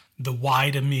acknowledge the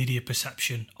wider media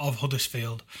perception of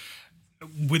Huddersfield.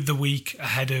 With the week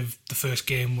ahead of the first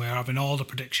game, we're having all the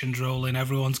predictions rolling.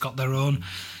 Everyone's got their own,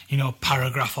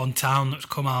 paragraph on town that's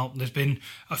come out. There's been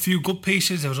a few good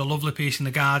pieces. There was a lovely piece in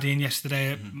The Guardian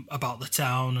yesterday about the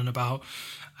town and about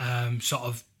sort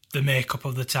of the makeup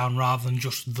of the town rather than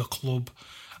just the club.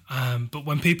 But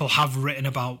when people have written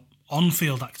about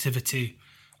on-field activity,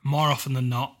 more often than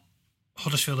not,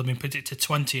 Huddersfield have been predicted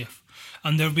 20th.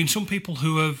 And there have been some people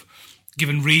who have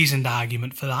given reasoned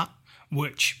argument for that,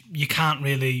 which you can't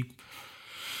really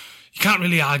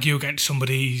argue against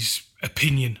somebody's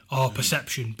opinion or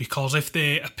perception, because if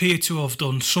they appear to have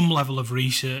done some level of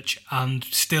research and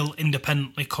still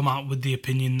independently come out with the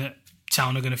opinion that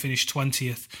Town are going to finish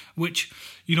 20th, which,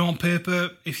 on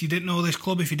paper, if you didn't know this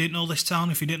club, if you didn't know this town,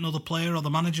 if you didn't know the player or the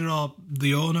manager or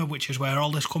the owner, which is where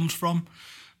all this comes from,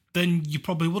 then you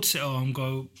probably would sit home and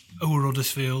go, who are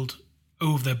Huddersfield?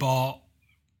 Who have they bought?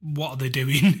 What are they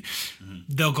doing?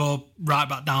 They'll go right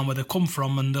back down where they come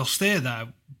from and they'll stay there.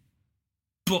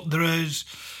 But there is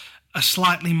a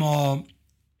slightly more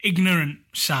ignorant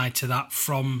side to that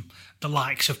from the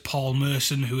likes of Paul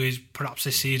Merson, who is perhaps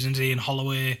this season's Ian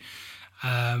Holloway.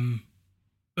 Who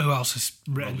else has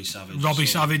written? Robbie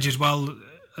Savage as well.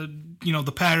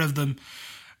 The pair of them,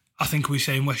 I think we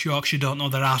say in West Yorkshire, don't know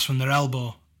their arse from their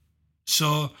elbow.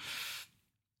 So,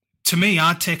 to me,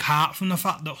 I'd take heart from the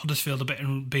fact that Huddersfield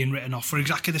are being written off for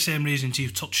exactly the same reasons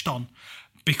you've touched on,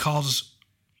 because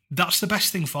that's the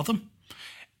best thing for them.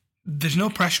 There's no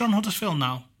pressure on Huddersfield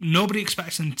now. Nobody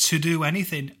expects them to do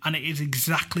anything, and it is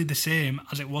exactly the same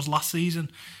as it was last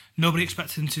season. Nobody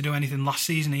expected them to do anything last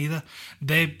season either.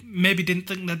 They maybe didn't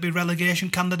think they'd be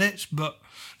relegation candidates, but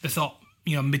they thought,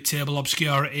 mid-table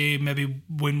obscurity, maybe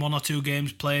win one or two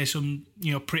games, play some,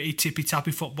 pretty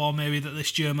tippy-tappy football maybe that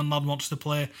this German lad wants to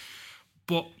play.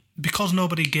 But because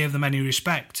nobody gave them any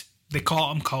respect, they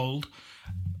caught them cold.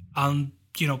 And,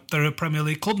 they're a Premier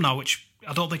League club now, which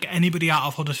I don't think anybody out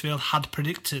of Huddersfield had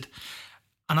predicted.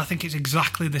 And I think it's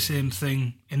exactly the same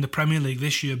thing in the Premier League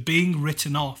this year. Being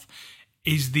written off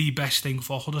is the best thing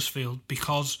for Huddersfield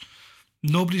because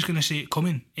nobody's going to see it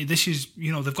coming. This is,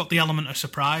 they've got the element of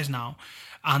surprise now.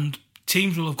 And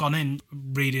teams will have gone in,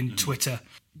 reading Twitter,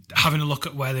 having a look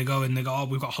at where they go, and they go,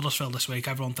 we've got Huddersfield this week,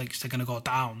 everyone thinks they're going to go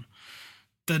down.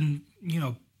 Then,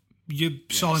 you're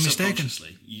sorely mistaken.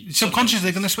 Subconsciously,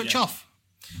 they're going to switch off.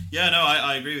 Yeah, no,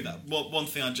 I agree with that. One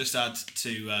thing I'd just add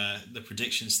to the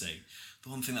predictions thing, the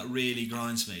one thing that really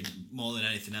grinds me more than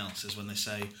anything else is when they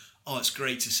say, it's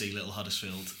great to see little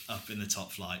Huddersfield up in the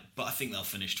top flight, but I think they'll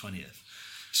finish 20th.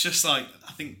 It's just like,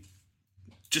 I think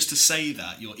just to say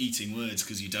that, you're eating words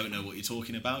because you don't know what you're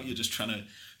talking about. You're just trying to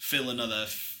fill another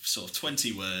sort of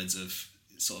 20 words of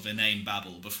sort of inane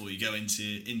babble before you go into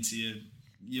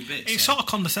your bits. It's sort of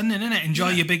condescending, isn't it? Enjoy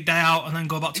your big day out and then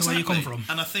go back to where you come from.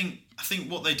 And I think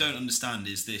what they don't understand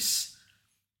is this.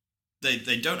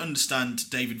 They don't understand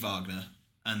David Wagner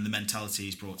and the mentality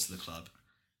he's brought to the club.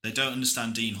 They don't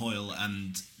understand Dean Hoyle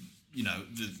and,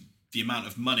 the amount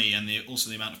of money and also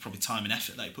the amount of probably time and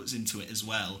effort that he puts into it as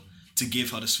well to give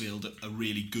Huddersfield a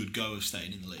really good go of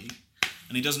staying in the league.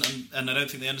 And he doesn't, and I don't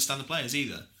think they understand the players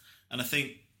either. And I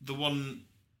think the one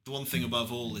thing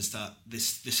above all is that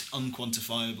this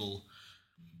unquantifiable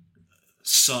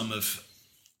sum of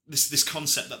this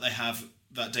concept that they have,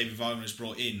 that David Wagner has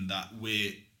brought in, that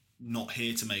we're not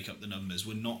here to make up the numbers,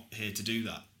 we're not here to do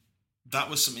that. That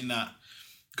was something that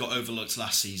got overlooked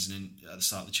last season at the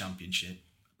start of the Championship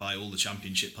by all the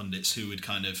Championship pundits who had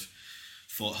kind of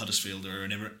thought Huddersfield are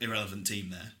an irrelevant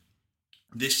team there.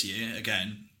 This year,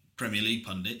 again, Premier League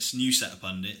pundits, new set of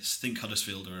pundits, think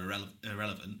Huddersfield are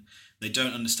irrelevant. They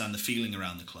don't understand the feeling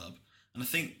around the club. And I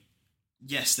think,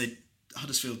 yes,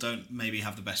 Huddersfield don't maybe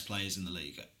have the best players in the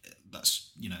league.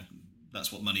 That's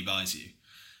what money buys you.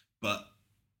 But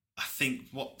I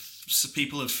think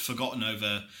people have forgotten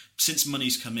since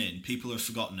money's come in, people have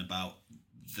forgotten about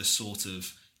the sort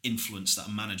of influence that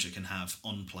a manager can have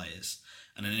on players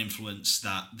and an influence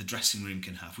that the dressing room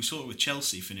can have. We saw it with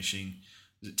Chelsea finishing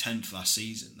was it 10th last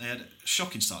season. They had a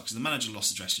shocking start because the manager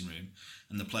lost the dressing room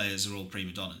and the players are all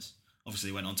prima donnas. Obviously,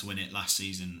 they went on to win it last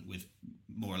season with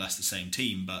more or less the same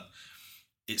team, but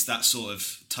it's that sort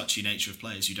of touchy nature of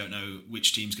players. You don't know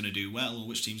which team's going to do well or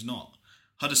which team's not.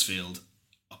 Huddersfield,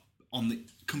 on the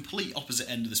complete opposite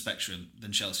end of the spectrum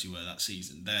than Chelsea were that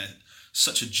season. They're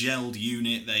such a gelled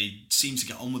unit. They seem to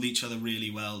get on with each other really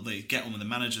well. They get on with the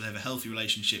manager. They have a healthy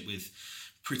relationship with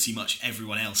pretty much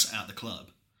everyone else at the club.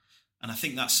 And I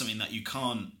think that's something that you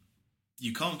can't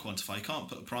quantify. You can't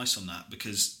put a price on that,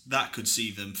 because that could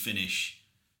see them finish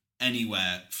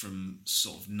anywhere from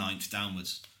sort of 9th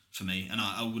downwards for me. And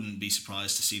I wouldn't be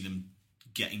surprised to see them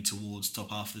getting towards top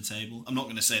half of the table. I'm not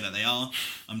going to say that they are.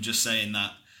 I'm just saying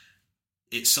that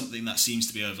it's something that seems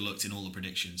to be overlooked in all the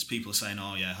predictions. People are saying,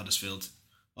 oh yeah, Huddersfield,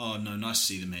 oh no, nice to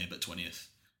see them here, but 20th.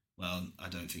 Well, I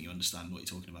don't think you understand what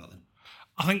you're talking about then.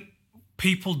 I think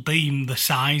people deem the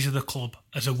size of the club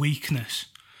as a weakness,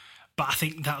 but I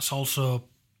think that's also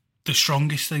the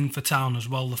strongest thing for Town as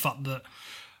well, the fact that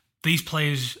these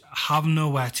players have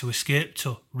nowhere to escape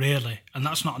to, really. And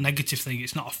that's not a negative thing.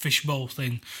 It's not a fishbowl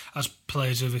thing, as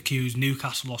players have accused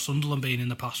Newcastle or Sunderland being in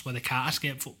the past, where they can't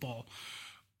escape football.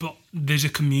 But there's a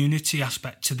community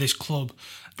aspect to this club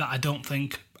that I don't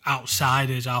think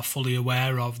outsiders are fully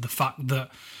aware of. The fact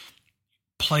that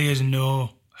players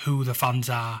know who the fans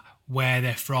are, where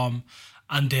they're from,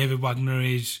 and David Wagner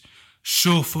is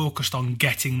so focused on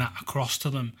getting that across to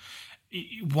them.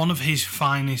 One of his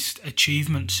finest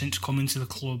achievements since coming to the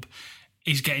club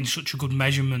is getting such a good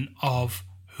measurement of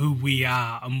who we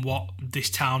are and what this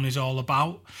town is all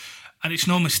about. And it's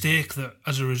no mistake that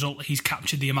as a result he's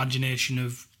captured the imagination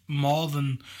of more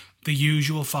than the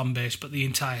usual fan base, but the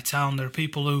entire town. There are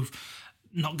people who've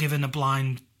not given a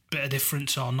blind bit of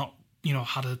difference or not,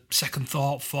 had a second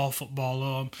thought for football,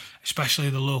 or especially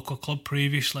the local club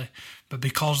previously. But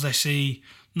because they see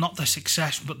not the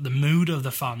success, but the mood of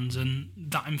the fans and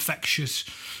that infectious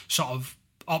sort of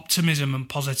optimism and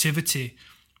positivity,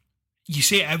 you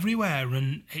see it everywhere.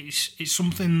 And it's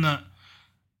something that,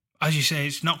 as you say,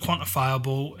 it's not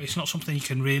quantifiable. It's not something you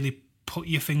can really put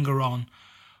your finger on.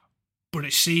 But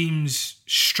it seems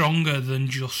stronger than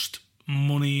just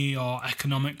money or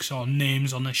economics or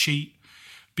names on a sheet,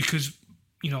 because,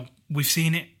 we've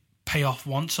seen it pay off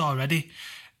once already.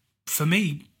 For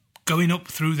me, going up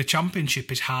through the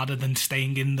Championship is harder than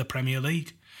staying in the Premier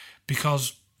League,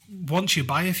 because once you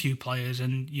buy a few players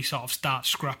and you sort of start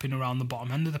scrapping around the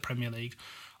bottom end of the Premier League,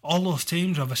 all those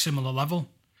teams are of a similar level.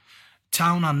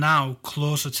 Town are now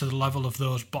closer to the level of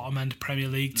those bottom end Premier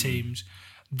League teams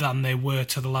than they were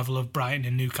to the level of Brighton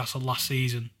and Newcastle last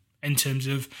season in terms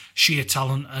of sheer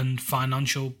talent and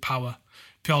financial power,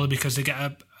 purely because they get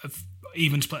a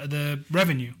even split of the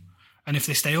revenue. And if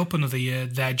they stay up another year,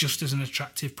 they're just as an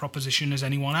attractive proposition as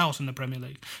anyone else in the Premier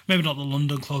League. Maybe not the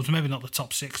London clubs, maybe not the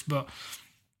top six, but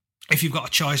if you've got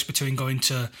a choice between going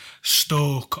to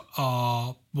Stoke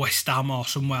or West Ham or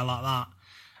somewhere like that,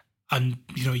 and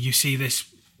you see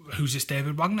this, who's this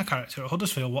David Wagner character at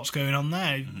Huddersfield? What's going on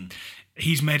there? Mm-hmm.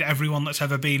 He's made everyone that's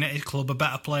ever been at his club a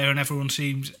better player, and everyone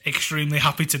seems extremely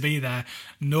happy to be there.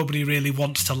 Nobody really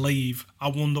wants to leave. I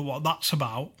wonder what that's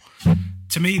about.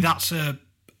 To me, that's a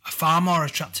far more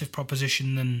attractive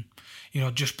proposition than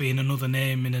just being another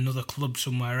name in another club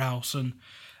somewhere else. And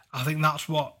I think that's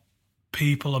what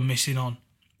people are missing on.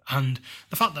 And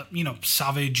the fact that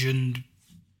Savage and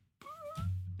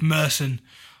Merson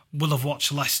will have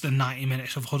watched less than 90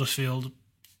 minutes of Huddersfield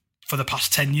for the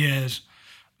past 10 years,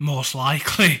 most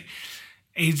likely,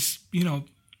 is,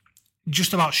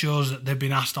 just about shows that they've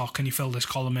been asked, can you fill this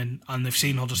column in? And they've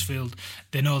seen Huddersfield.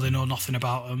 They know nothing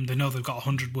about them. They know they've got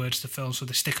 100 words to fill, so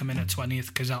they stick them in at 20th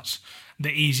because that's the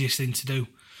easiest thing to do.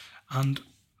 And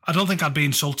I don't think I'd be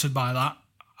insulted by that.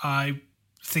 I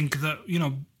think that,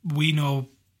 we know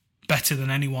better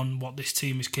than anyone what this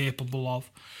team is capable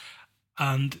of.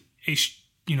 And it's,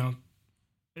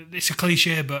 it's a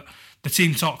cliche, but the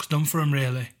team talk's done for them,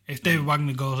 really. If David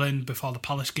Wagner goes in before the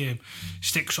Palace game,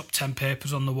 sticks up 10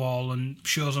 papers on the wall and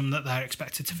shows them that they're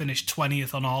expected to finish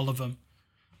 20th on all of them,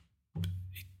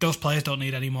 those players don't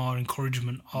need any more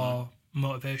encouragement or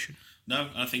motivation. No,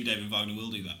 I think David Wagner will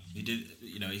do that. He did,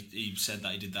 he said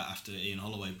that he did that after Ian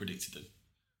Holloway predicted it.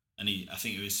 And I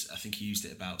think he used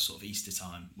it about sort of Easter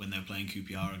time when they were playing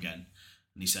QPR again.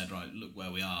 And he said, right, look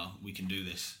where we are, we can do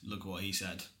this. Look what he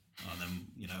said. And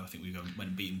then, I think we went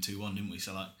and beat them 2-1, didn't we?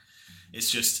 So,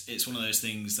 it's one of those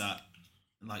things that,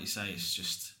 like you say,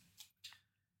 it's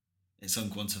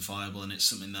unquantifiable, and it's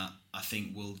something that I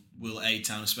think will aid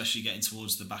Town, especially getting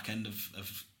towards the back end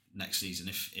of next season,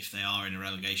 if they are in a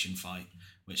relegation fight,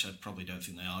 which I probably don't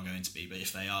think they are going to be, but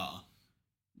if they are,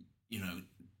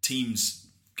 teams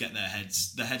get their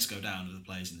heads go down with the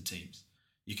players in the teams.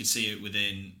 You could see it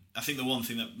within. I think the one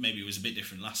thing that maybe was a bit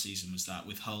different last season was that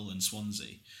with Hull and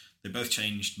Swansea, they both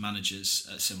changed managers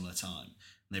at a similar time.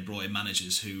 And they brought in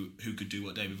managers who could do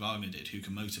what David Wagner did, who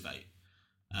can motivate.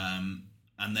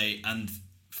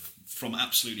 From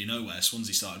absolutely nowhere,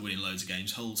 Swansea started winning loads of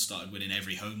games. Hull started winning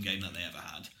every home game that they ever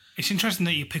had. It's interesting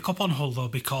that you pick up on Hull, though,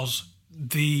 because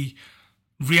the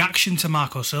reaction to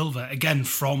Marco Silva, again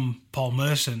from Paul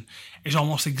Merson, is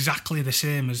almost exactly the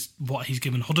same as what he's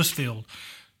given Huddersfield.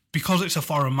 Because it's a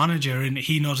foreign manager and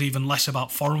he knows even less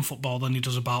about foreign football than he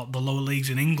does about the lower leagues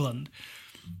in England,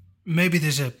 maybe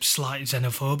there's a slight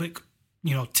xenophobic,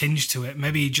 tinge to it.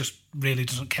 Maybe he just really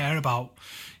doesn't care about,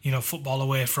 football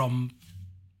away from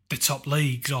the top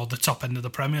leagues or the top end of the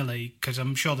Premier League, because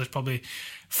I'm sure there's probably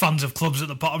fans of clubs at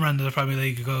the bottom end of the Premier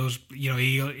League who goes,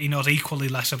 he knows equally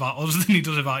less about us than he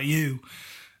does about you.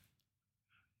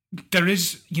 There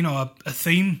is, a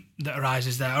theme that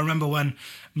arises there. I remember when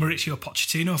Mauricio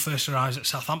Pochettino first arrived at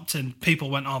Southampton, people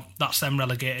went, oh, that's them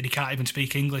relegated, he can't even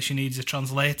speak English, he needs a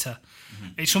translator.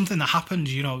 Mm-hmm. It's something that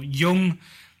happens, young,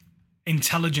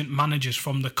 intelligent managers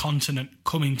from the continent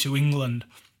coming to England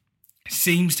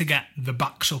seems to get the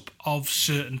backs up of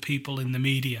certain people in the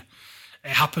media.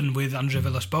 It happened with Andre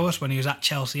Villas-Boas when he was at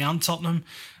Chelsea and Tottenham.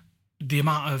 The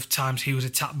amount of times he was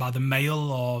attacked by the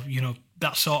Mail or,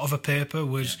 that sort of a paper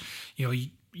was,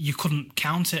 you couldn't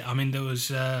count it. I mean, there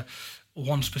was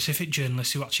one specific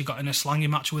journalist who actually got in a slangy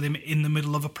match with him in the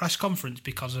middle of a press conference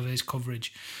because of his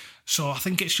coverage. So I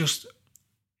think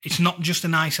it's not just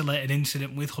an isolated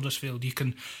incident with Huddersfield.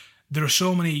 There are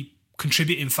so many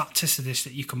contributing factors to this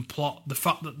that you can plot. The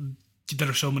fact that there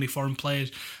are so many foreign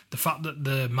players, the fact that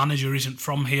the manager isn't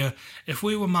from here. If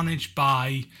we were managed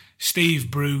by Steve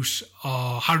Bruce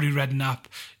or Harry Redknapp,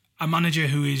 a manager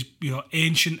who is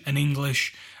ancient and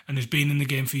English and has been in the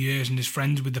game for years and is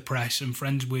friends with the press and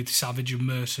friends with Savage and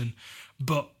Merson,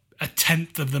 but a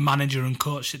tenth of the manager and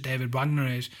coach that David Wagner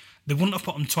is, they wouldn't have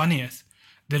put him 20th.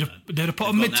 They'd have put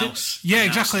him mid to... Yeah,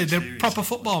 exactly. They're proper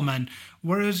football men.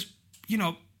 Whereas,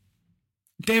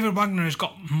 David Wagner has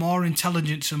got more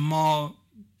intelligence and more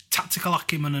tactical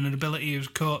acumen and an ability as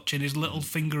coach and his little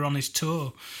finger on his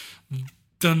toe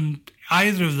than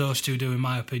either of those two do, in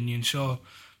my opinion. So,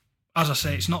 as I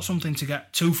say, it's not something to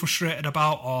get too frustrated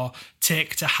about or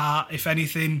take to heart. If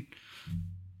anything,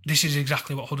 this is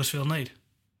exactly what Huddersfield need.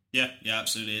 Yeah,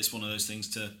 absolutely. It's one of those things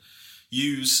to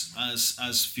use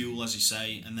as fuel, as you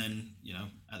say, and then,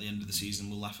 at the end of the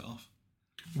season, we'll laugh it off.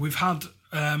 We've had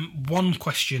one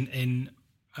question in...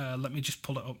 let me just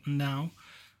pull it up now.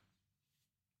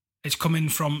 It's coming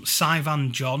from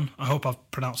Saivan John. I hope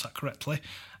I've pronounced that correctly.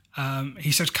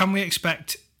 He says, can we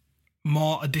expect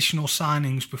more additional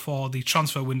signings before the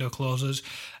transfer window closes?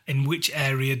 In which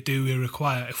area do we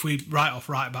require? If we write off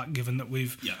right back, given that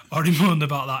we've already moaned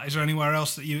about that, is there anywhere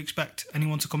else that you expect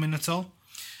anyone to come in at all?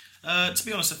 To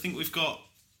be honest, I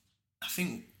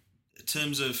think in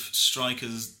terms of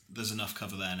strikers, there's enough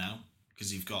cover there now,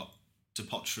 because you've got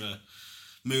Depotra,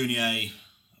 Mounier,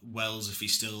 Wells, if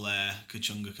he's still there,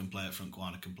 Kachunga can play up front,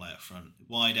 Kwana can play up front.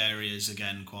 Wide areas,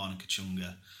 again, Kwana,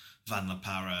 Kachunga, Van La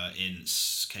Parra,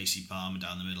 Ince, Casey Palmer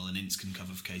down the middle, and Ince can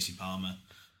cover for Casey Palmer.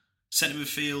 Centre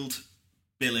midfield,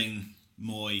 Billing,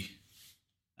 Moy,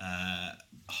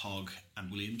 Hogg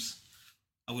and Williams.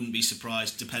 I wouldn't be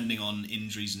surprised, depending on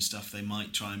injuries and stuff, they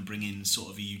might try and bring in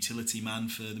sort of a utility man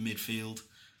for the midfield.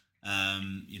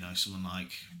 Someone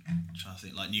like, I'm trying to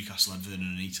think, like Newcastle had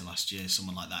Vernon Anita last year,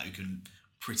 someone like that who can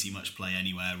pretty much play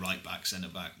anywhere, right back, centre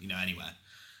back, anywhere.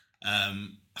 I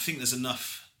think there's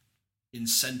enough in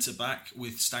centre back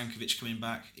with Stankovic coming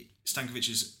back. Stankovic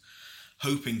is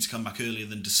hoping to come back earlier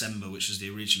than December, which was the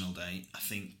original date. I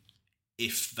think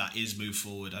if that is moved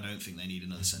forward, I don't think they need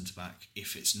another centre back.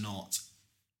 If it's not,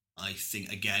 I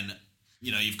think again,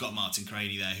 you've got Martin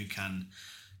Craney there who can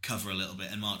cover a little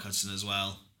bit, and Mark Hudson as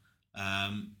well.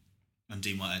 And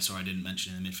Dean Whitehead, sorry, I didn't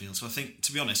mention in the midfield. So I think,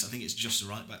 to be honest, I think it's just the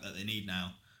right back that they need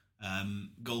now.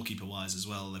 Goalkeeper wise as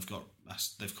well,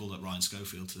 they've called up Ryan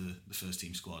Schofield to the first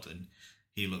team squad, and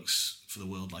he looks for the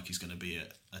world like he's going to be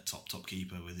a top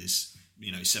keeper with his,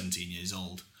 he's 17 years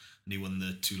old, and he won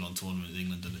the Toulon tournament with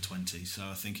England under 20. So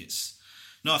I think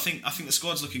I think the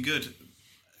squad's looking good.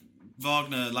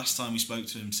 Wagner, last time we spoke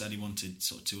to him, said he wanted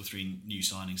sort of 2 or 3 new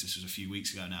signings. This was a few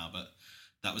weeks ago now, but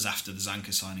that was after the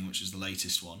Zanka signing, which was the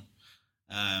latest one.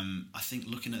 I think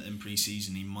looking at him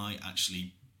pre-season, he might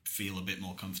actually feel a bit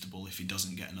more comfortable if he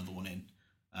doesn't get another one in.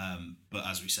 But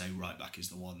as we say, right back is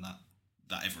the one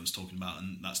that everyone's talking about,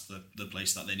 and that's the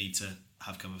place that they need to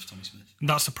have cover for Tommy Smith.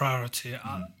 That's the priority.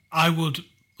 I would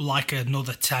like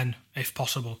another 10 if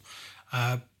possible.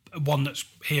 One that's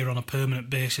here on a permanent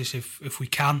basis if we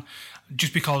can.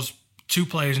 Just because 2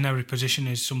 players in every position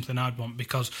is something I'd want,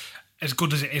 because as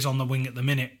good as it is on the wing at the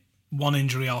minute, one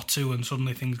injury or 2 and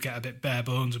suddenly things get a bit bare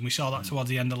bones, and we saw that towards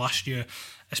the end of last year,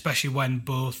 especially when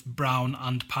both Brown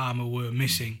and Palmer were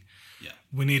missing. Yeah.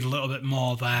 We need a little bit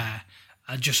more there,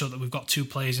 just so that we've got 2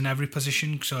 players in every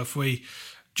position. So if we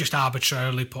just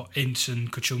arbitrarily put Ince and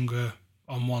Kachunga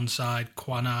on one side,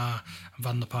 Quanar and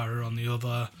Van der Parra on the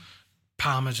other,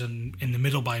 Palmer's in the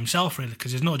middle by himself, really,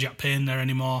 because there's no Jack Payne there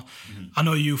anymore. I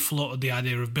know you floated the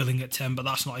idea of Billing at 10, but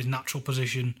that's not his natural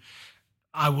position.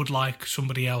 I would like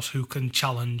somebody else who can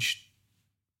challenge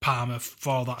Palmer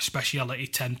for that speciality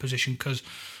 10 position, because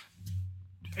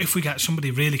if we get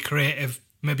somebody really creative,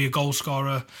 maybe a goal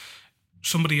scorer,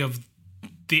 somebody of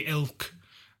the ilk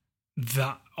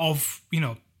that of,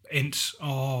 Ince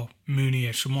or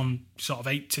Mounier, someone sort of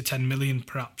 8 to 10 million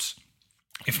perhaps,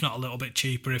 if not a little bit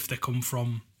cheaper if they come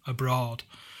from abroad,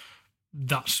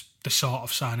 that's the sort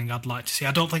of signing I'd like to see.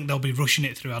 I don't think they'll be rushing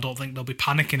it through. I don't think they'll be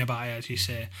panicking about it, as you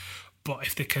say. But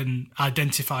if they can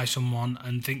identify someone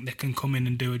and think they can come in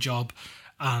and do a job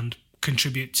and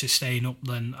contribute to staying up,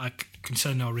 then I can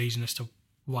see no reason as to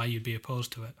why you'd be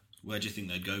opposed to it. Where do you think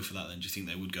they'd go for that then? Do you think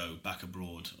they would go back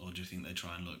abroad, or do you think they'd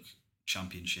try and look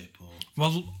Championship? Or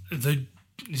Well, is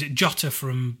it Jota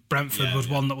from Brentford was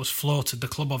one that was floated. The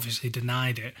club obviously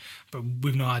denied it, but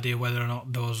we've no idea whether or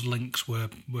not those links were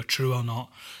true or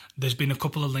not. There's been a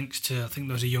couple of links to, I think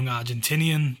there was a young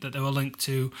Argentinian that they were linked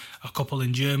to, a couple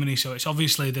in Germany. So it's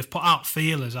obviously, they've put out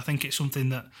feelers. I think it's something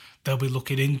that they'll be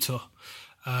looking into.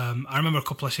 I remember a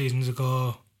couple of seasons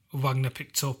ago, Wagner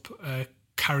picked up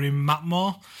Karim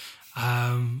Matmore,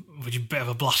 which is a bit of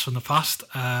a blast from the past.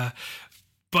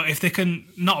 But if they can,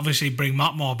 not obviously bring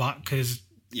Matmore back, because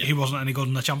he wasn't any good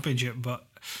in the Championship, but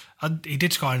he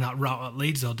did score in that rout at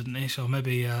Leeds though, didn't he? So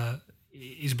maybe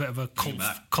he's a bit of a cult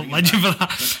legend for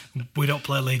that. We don't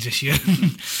play Leeds this year.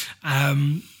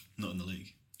 Not in the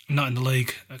league. Not in the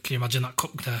league. Can you imagine that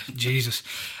cup there? Jesus.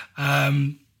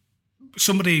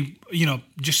 Somebody,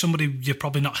 just somebody you've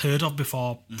probably not heard of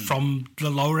before from the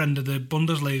lower end of the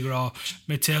Bundesliga or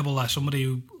mid-table there. Somebody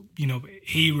who,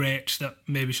 he rates that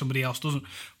maybe somebody else doesn't.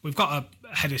 We've got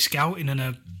a head of scouting and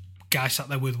a guy sat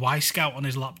there with Y-Scout on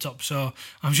his laptop, so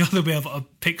I'm sure they'll be able to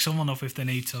pick someone up if they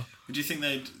need to. Do you think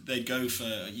they'd go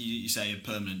for, you say, a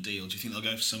permanent deal? Do you think they'll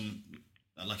go for some,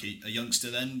 like a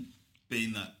youngster then,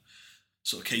 being that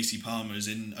sort of Casey Palmer is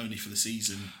in only for the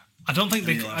season? I don't think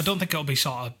it'll be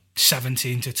sort of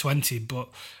 17 to 20, but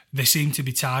they seem to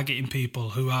be targeting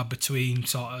people who are between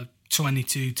sort of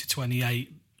 22 to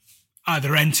 28,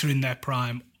 either entering their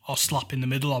prime or slap in the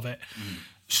middle of it.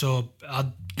 So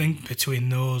I think between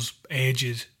those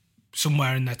ages,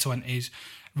 somewhere in their 20s,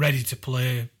 ready to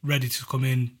play, ready to come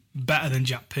in, better than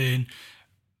Jack Payne,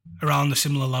 around the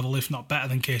similar level, if not better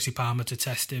than Casey Palmer, to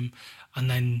test him. And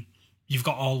then you've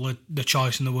got all the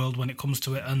choice in the world when it comes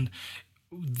to it. And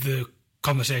the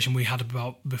conversation we had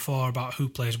before about who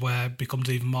plays where becomes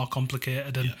even more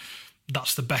complicated, and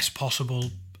that's the best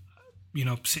possible,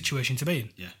 situation to be in.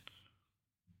 Yeah.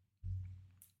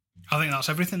 I think that's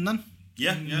everything then.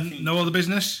 Yeah. I think no other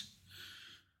business?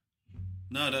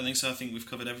 No, I don't think so. I think we've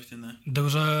covered everything there. There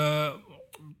was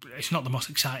it's not the most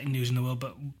exciting news in the world,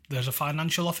 but there's a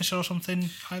financial officer or something?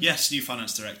 Yes, new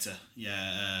finance director.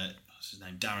 Yeah, what's his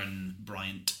name? Darren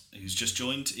Bryant, who's just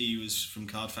joined. He was from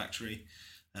Card Factory.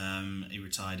 He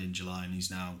retired in July and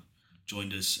he's now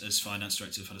joined us as finance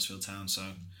director of Huddersfield Town.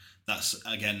 So that's,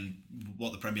 again,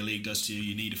 what the Premier League does to you.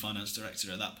 You need a finance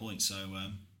director at that point. So,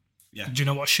 yeah. Do you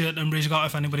know what shirt number he's got,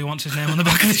 if anybody wants his name on the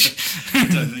back of the shirt? I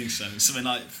don't think so. Something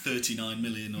like 39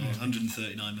 million or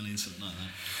 139 million, something like that.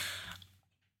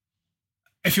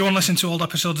 If you want to listen to old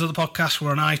episodes of the podcast,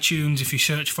 we're on iTunes. If you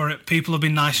search for it, people have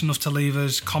been nice enough to leave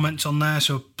us comments on there,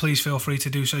 so please feel free to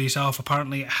do so yourself.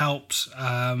 Apparently it helps.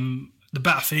 The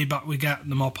better feedback we get,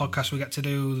 the more podcasts we get to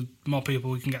do, the more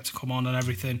people we can get to come on and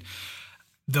everything.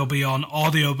 They'll be on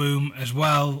Audio Boom as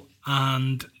well,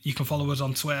 and you can follow us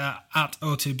on Twitter at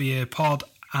OTBApod,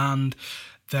 and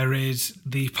there is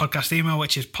the podcast email,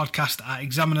 which is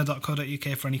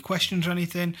podcast@examiner.co.uk for any questions or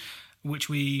anything, which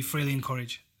we freely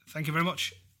encourage. Thank you very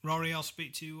much. Rory, I'll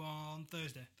speak to you on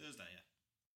Thursday.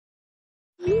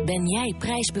 Ben jij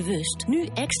prijsbewust? Nu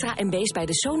extra MB's bij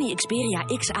de Sony Xperia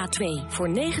XA2. Voor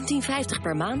 €19,50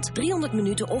 per maand, 300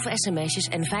 minuten of sms'jes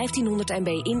en 1500 MB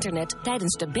internet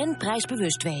tijdens de Ben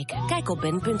Prijsbewust Week. Kijk op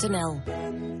ben.nl.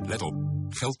 Let op,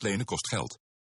 geld lenen kost geld.